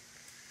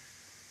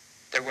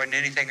there wasn't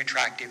anything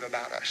attractive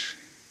about us.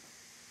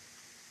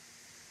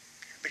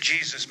 But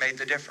Jesus made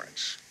the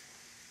difference.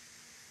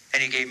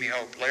 And he gave me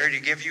hope. Larry, did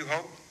he give you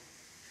hope?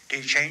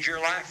 Did he change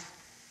your life?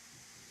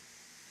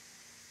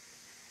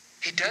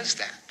 He does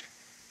that.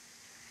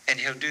 And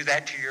he'll do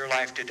that to your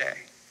life today.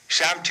 You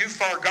say, I'm too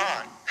far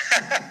gone.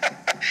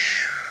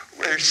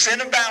 Where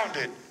sin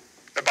abounded,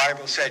 the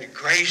Bible said,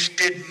 grace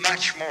did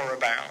much more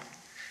abound.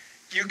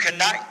 You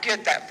cannot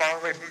get that far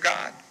away from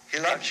God. He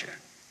loves you.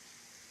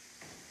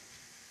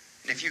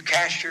 And if you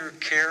cast your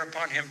care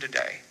upon him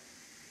today,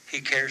 he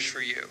cares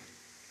for you.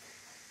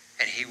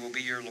 And he will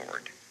be your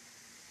Lord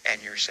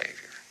and your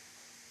Savior.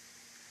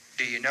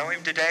 Do you know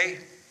him today?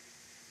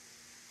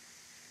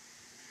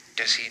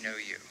 Does he know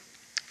you?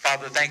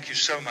 Father, thank you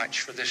so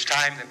much for this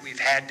time that we've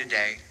had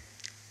today.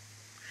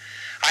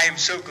 I am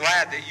so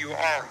glad that you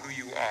are who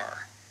you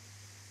are.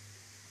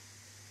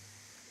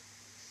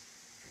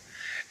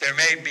 There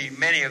may be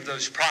many of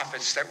those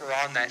prophets that were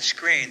on that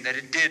screen that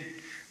did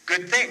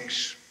good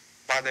things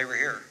while they were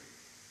here.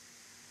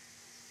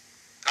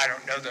 I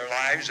don't know their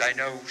lives. I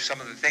know some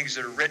of the things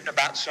that are written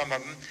about some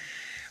of them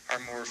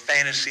are more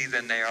fantasy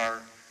than they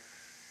are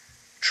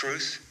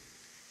truth.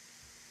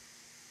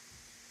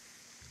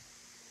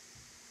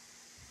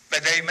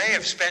 But they may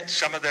have spent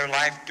some of their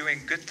life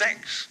doing good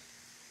things.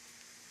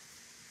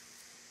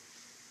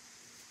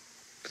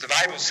 But the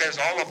Bible says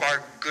all of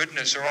our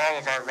goodness or all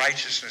of our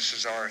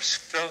righteousnesses are as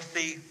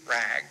filthy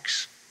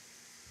rags.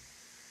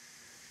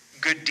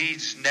 Good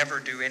deeds never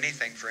do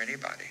anything for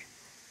anybody.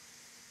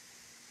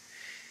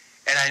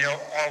 And I know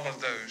all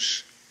of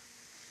those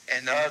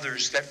and the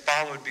others that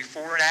followed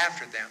before and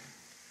after them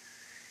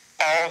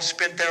all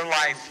spent their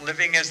life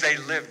living as they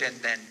lived and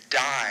then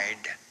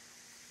died.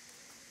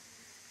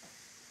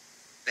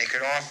 They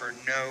could offer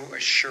no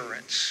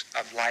assurance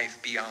of life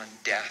beyond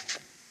death.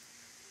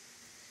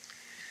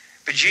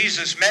 But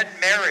Jesus met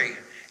Mary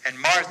and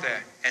Martha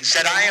and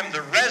said, I am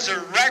the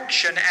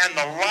resurrection and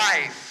the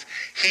life.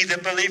 He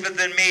that believeth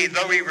in me,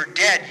 though he were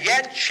dead,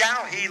 yet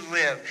shall he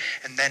live.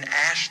 And then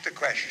ask the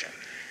question,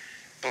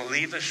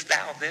 believest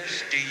thou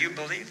this? Do you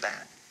believe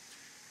that?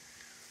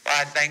 Well,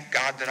 I thank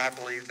God that I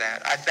believe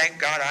that. I thank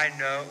God I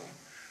know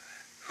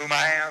whom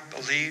I have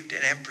believed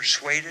and am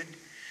persuaded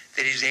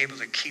that he's able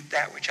to keep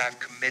that which I've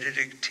committed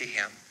to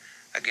him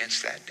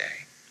against that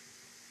day.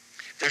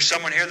 If there's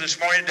someone here this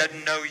morning that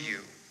doesn't know you,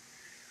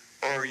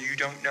 or you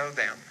don't know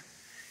them,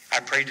 I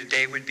pray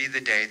today would be the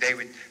day they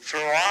would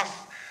throw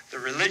off the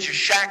religious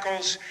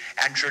shackles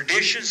and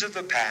traditions of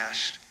the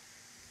past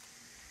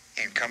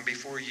and come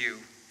before you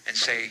and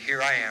say,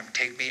 here I am,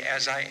 take me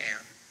as I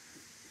am.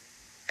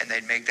 And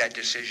they'd make that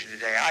decision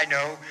today. I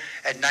know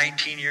at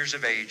 19 years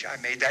of age,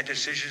 I made that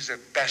decision. It's the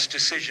best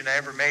decision I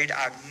ever made.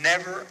 I've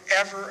never,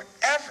 ever,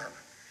 ever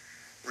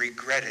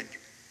regretted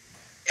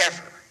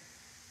ever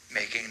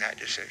making that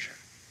decision.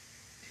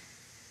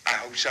 I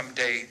hope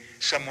someday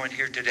someone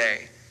here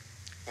today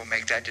will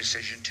make that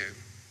decision too.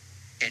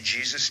 In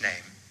Jesus' name,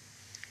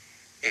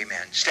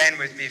 amen. Stand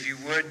with me if you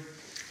would.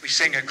 We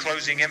sing a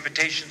closing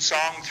invitation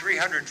song,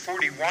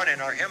 341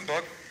 in our hymn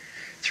book,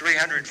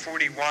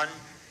 341.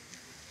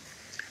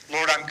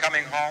 Lord, I'm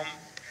coming home.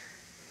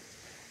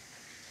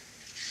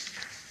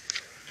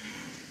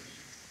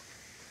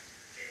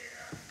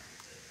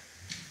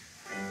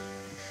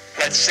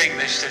 Let's sing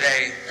this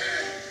today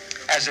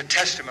as a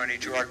testimony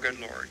to our good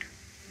Lord.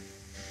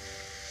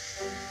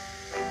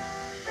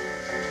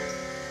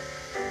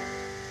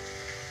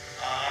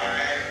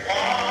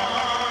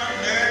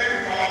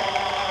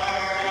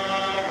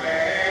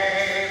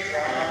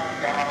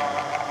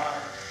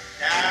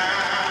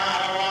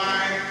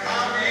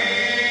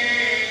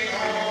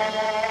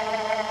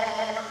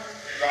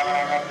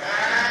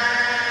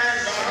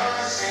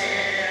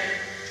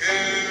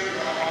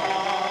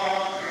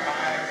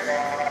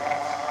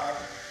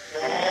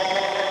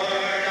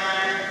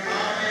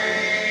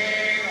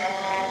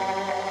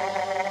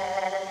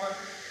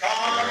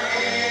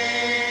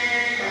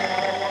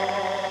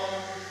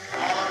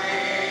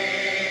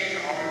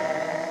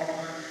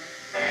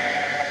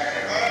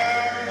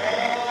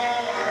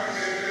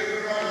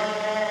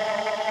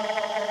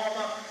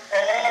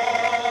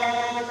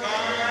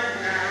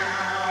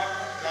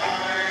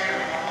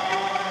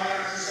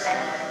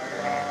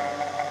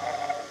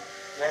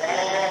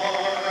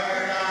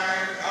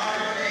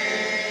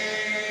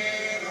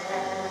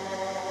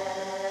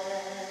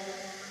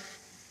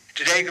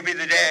 Today could be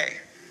the day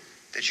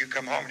that you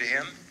come home to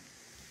him,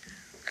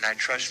 and I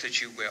trust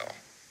that you will.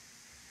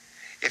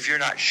 If you're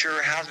not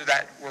sure how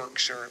that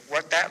works or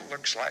what that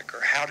looks like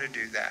or how to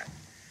do that,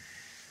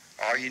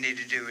 all you need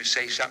to do is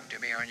say something to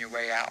me on your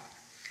way out.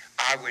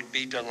 I would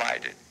be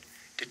delighted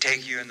to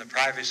take you in the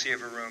privacy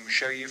of a room,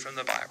 show you from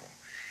the Bible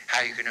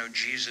how you can know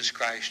Jesus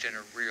Christ in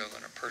a real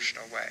and a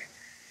personal way.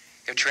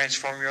 It'll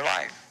transform your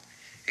life.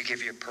 It'll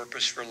give you a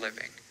purpose for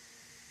living.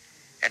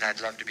 And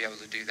I'd love to be able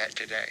to do that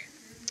today.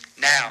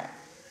 Now,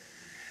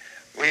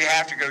 we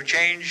have to go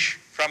change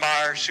from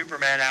our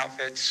Superman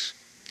outfits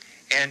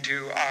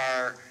into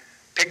our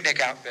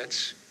picnic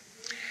outfits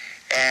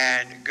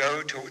and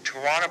go to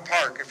Tawana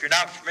Park. If you're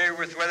not familiar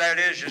with where that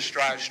is, just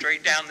drive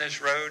straight down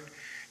this road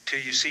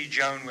till you see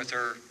Joan with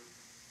her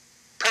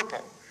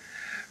purple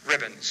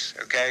ribbons,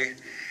 okay?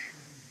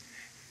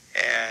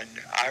 And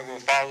I will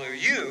follow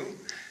you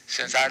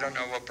since I don't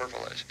know what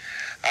purple is.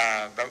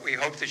 But we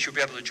hope that you'll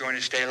be able to join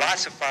us today.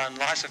 Lots of fun,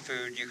 lots of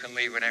food. You can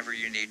leave whenever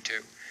you need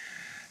to.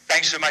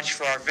 Thanks so much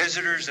for our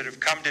visitors that have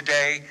come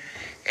today.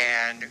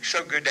 And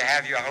so good to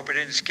have you. I hope it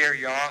didn't scare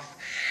you off.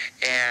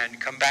 And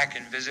come back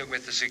and visit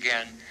with us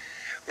again.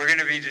 We're going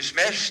to be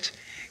dismissed,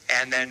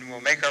 and then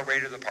we'll make our way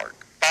to the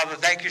park. Father,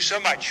 thank you so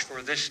much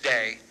for this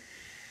day,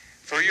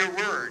 for your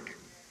word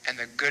and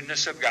the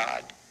goodness of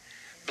God.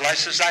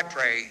 Bless us, I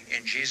pray,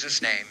 in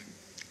Jesus' name.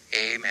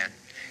 Amen.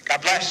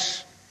 God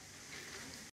bless.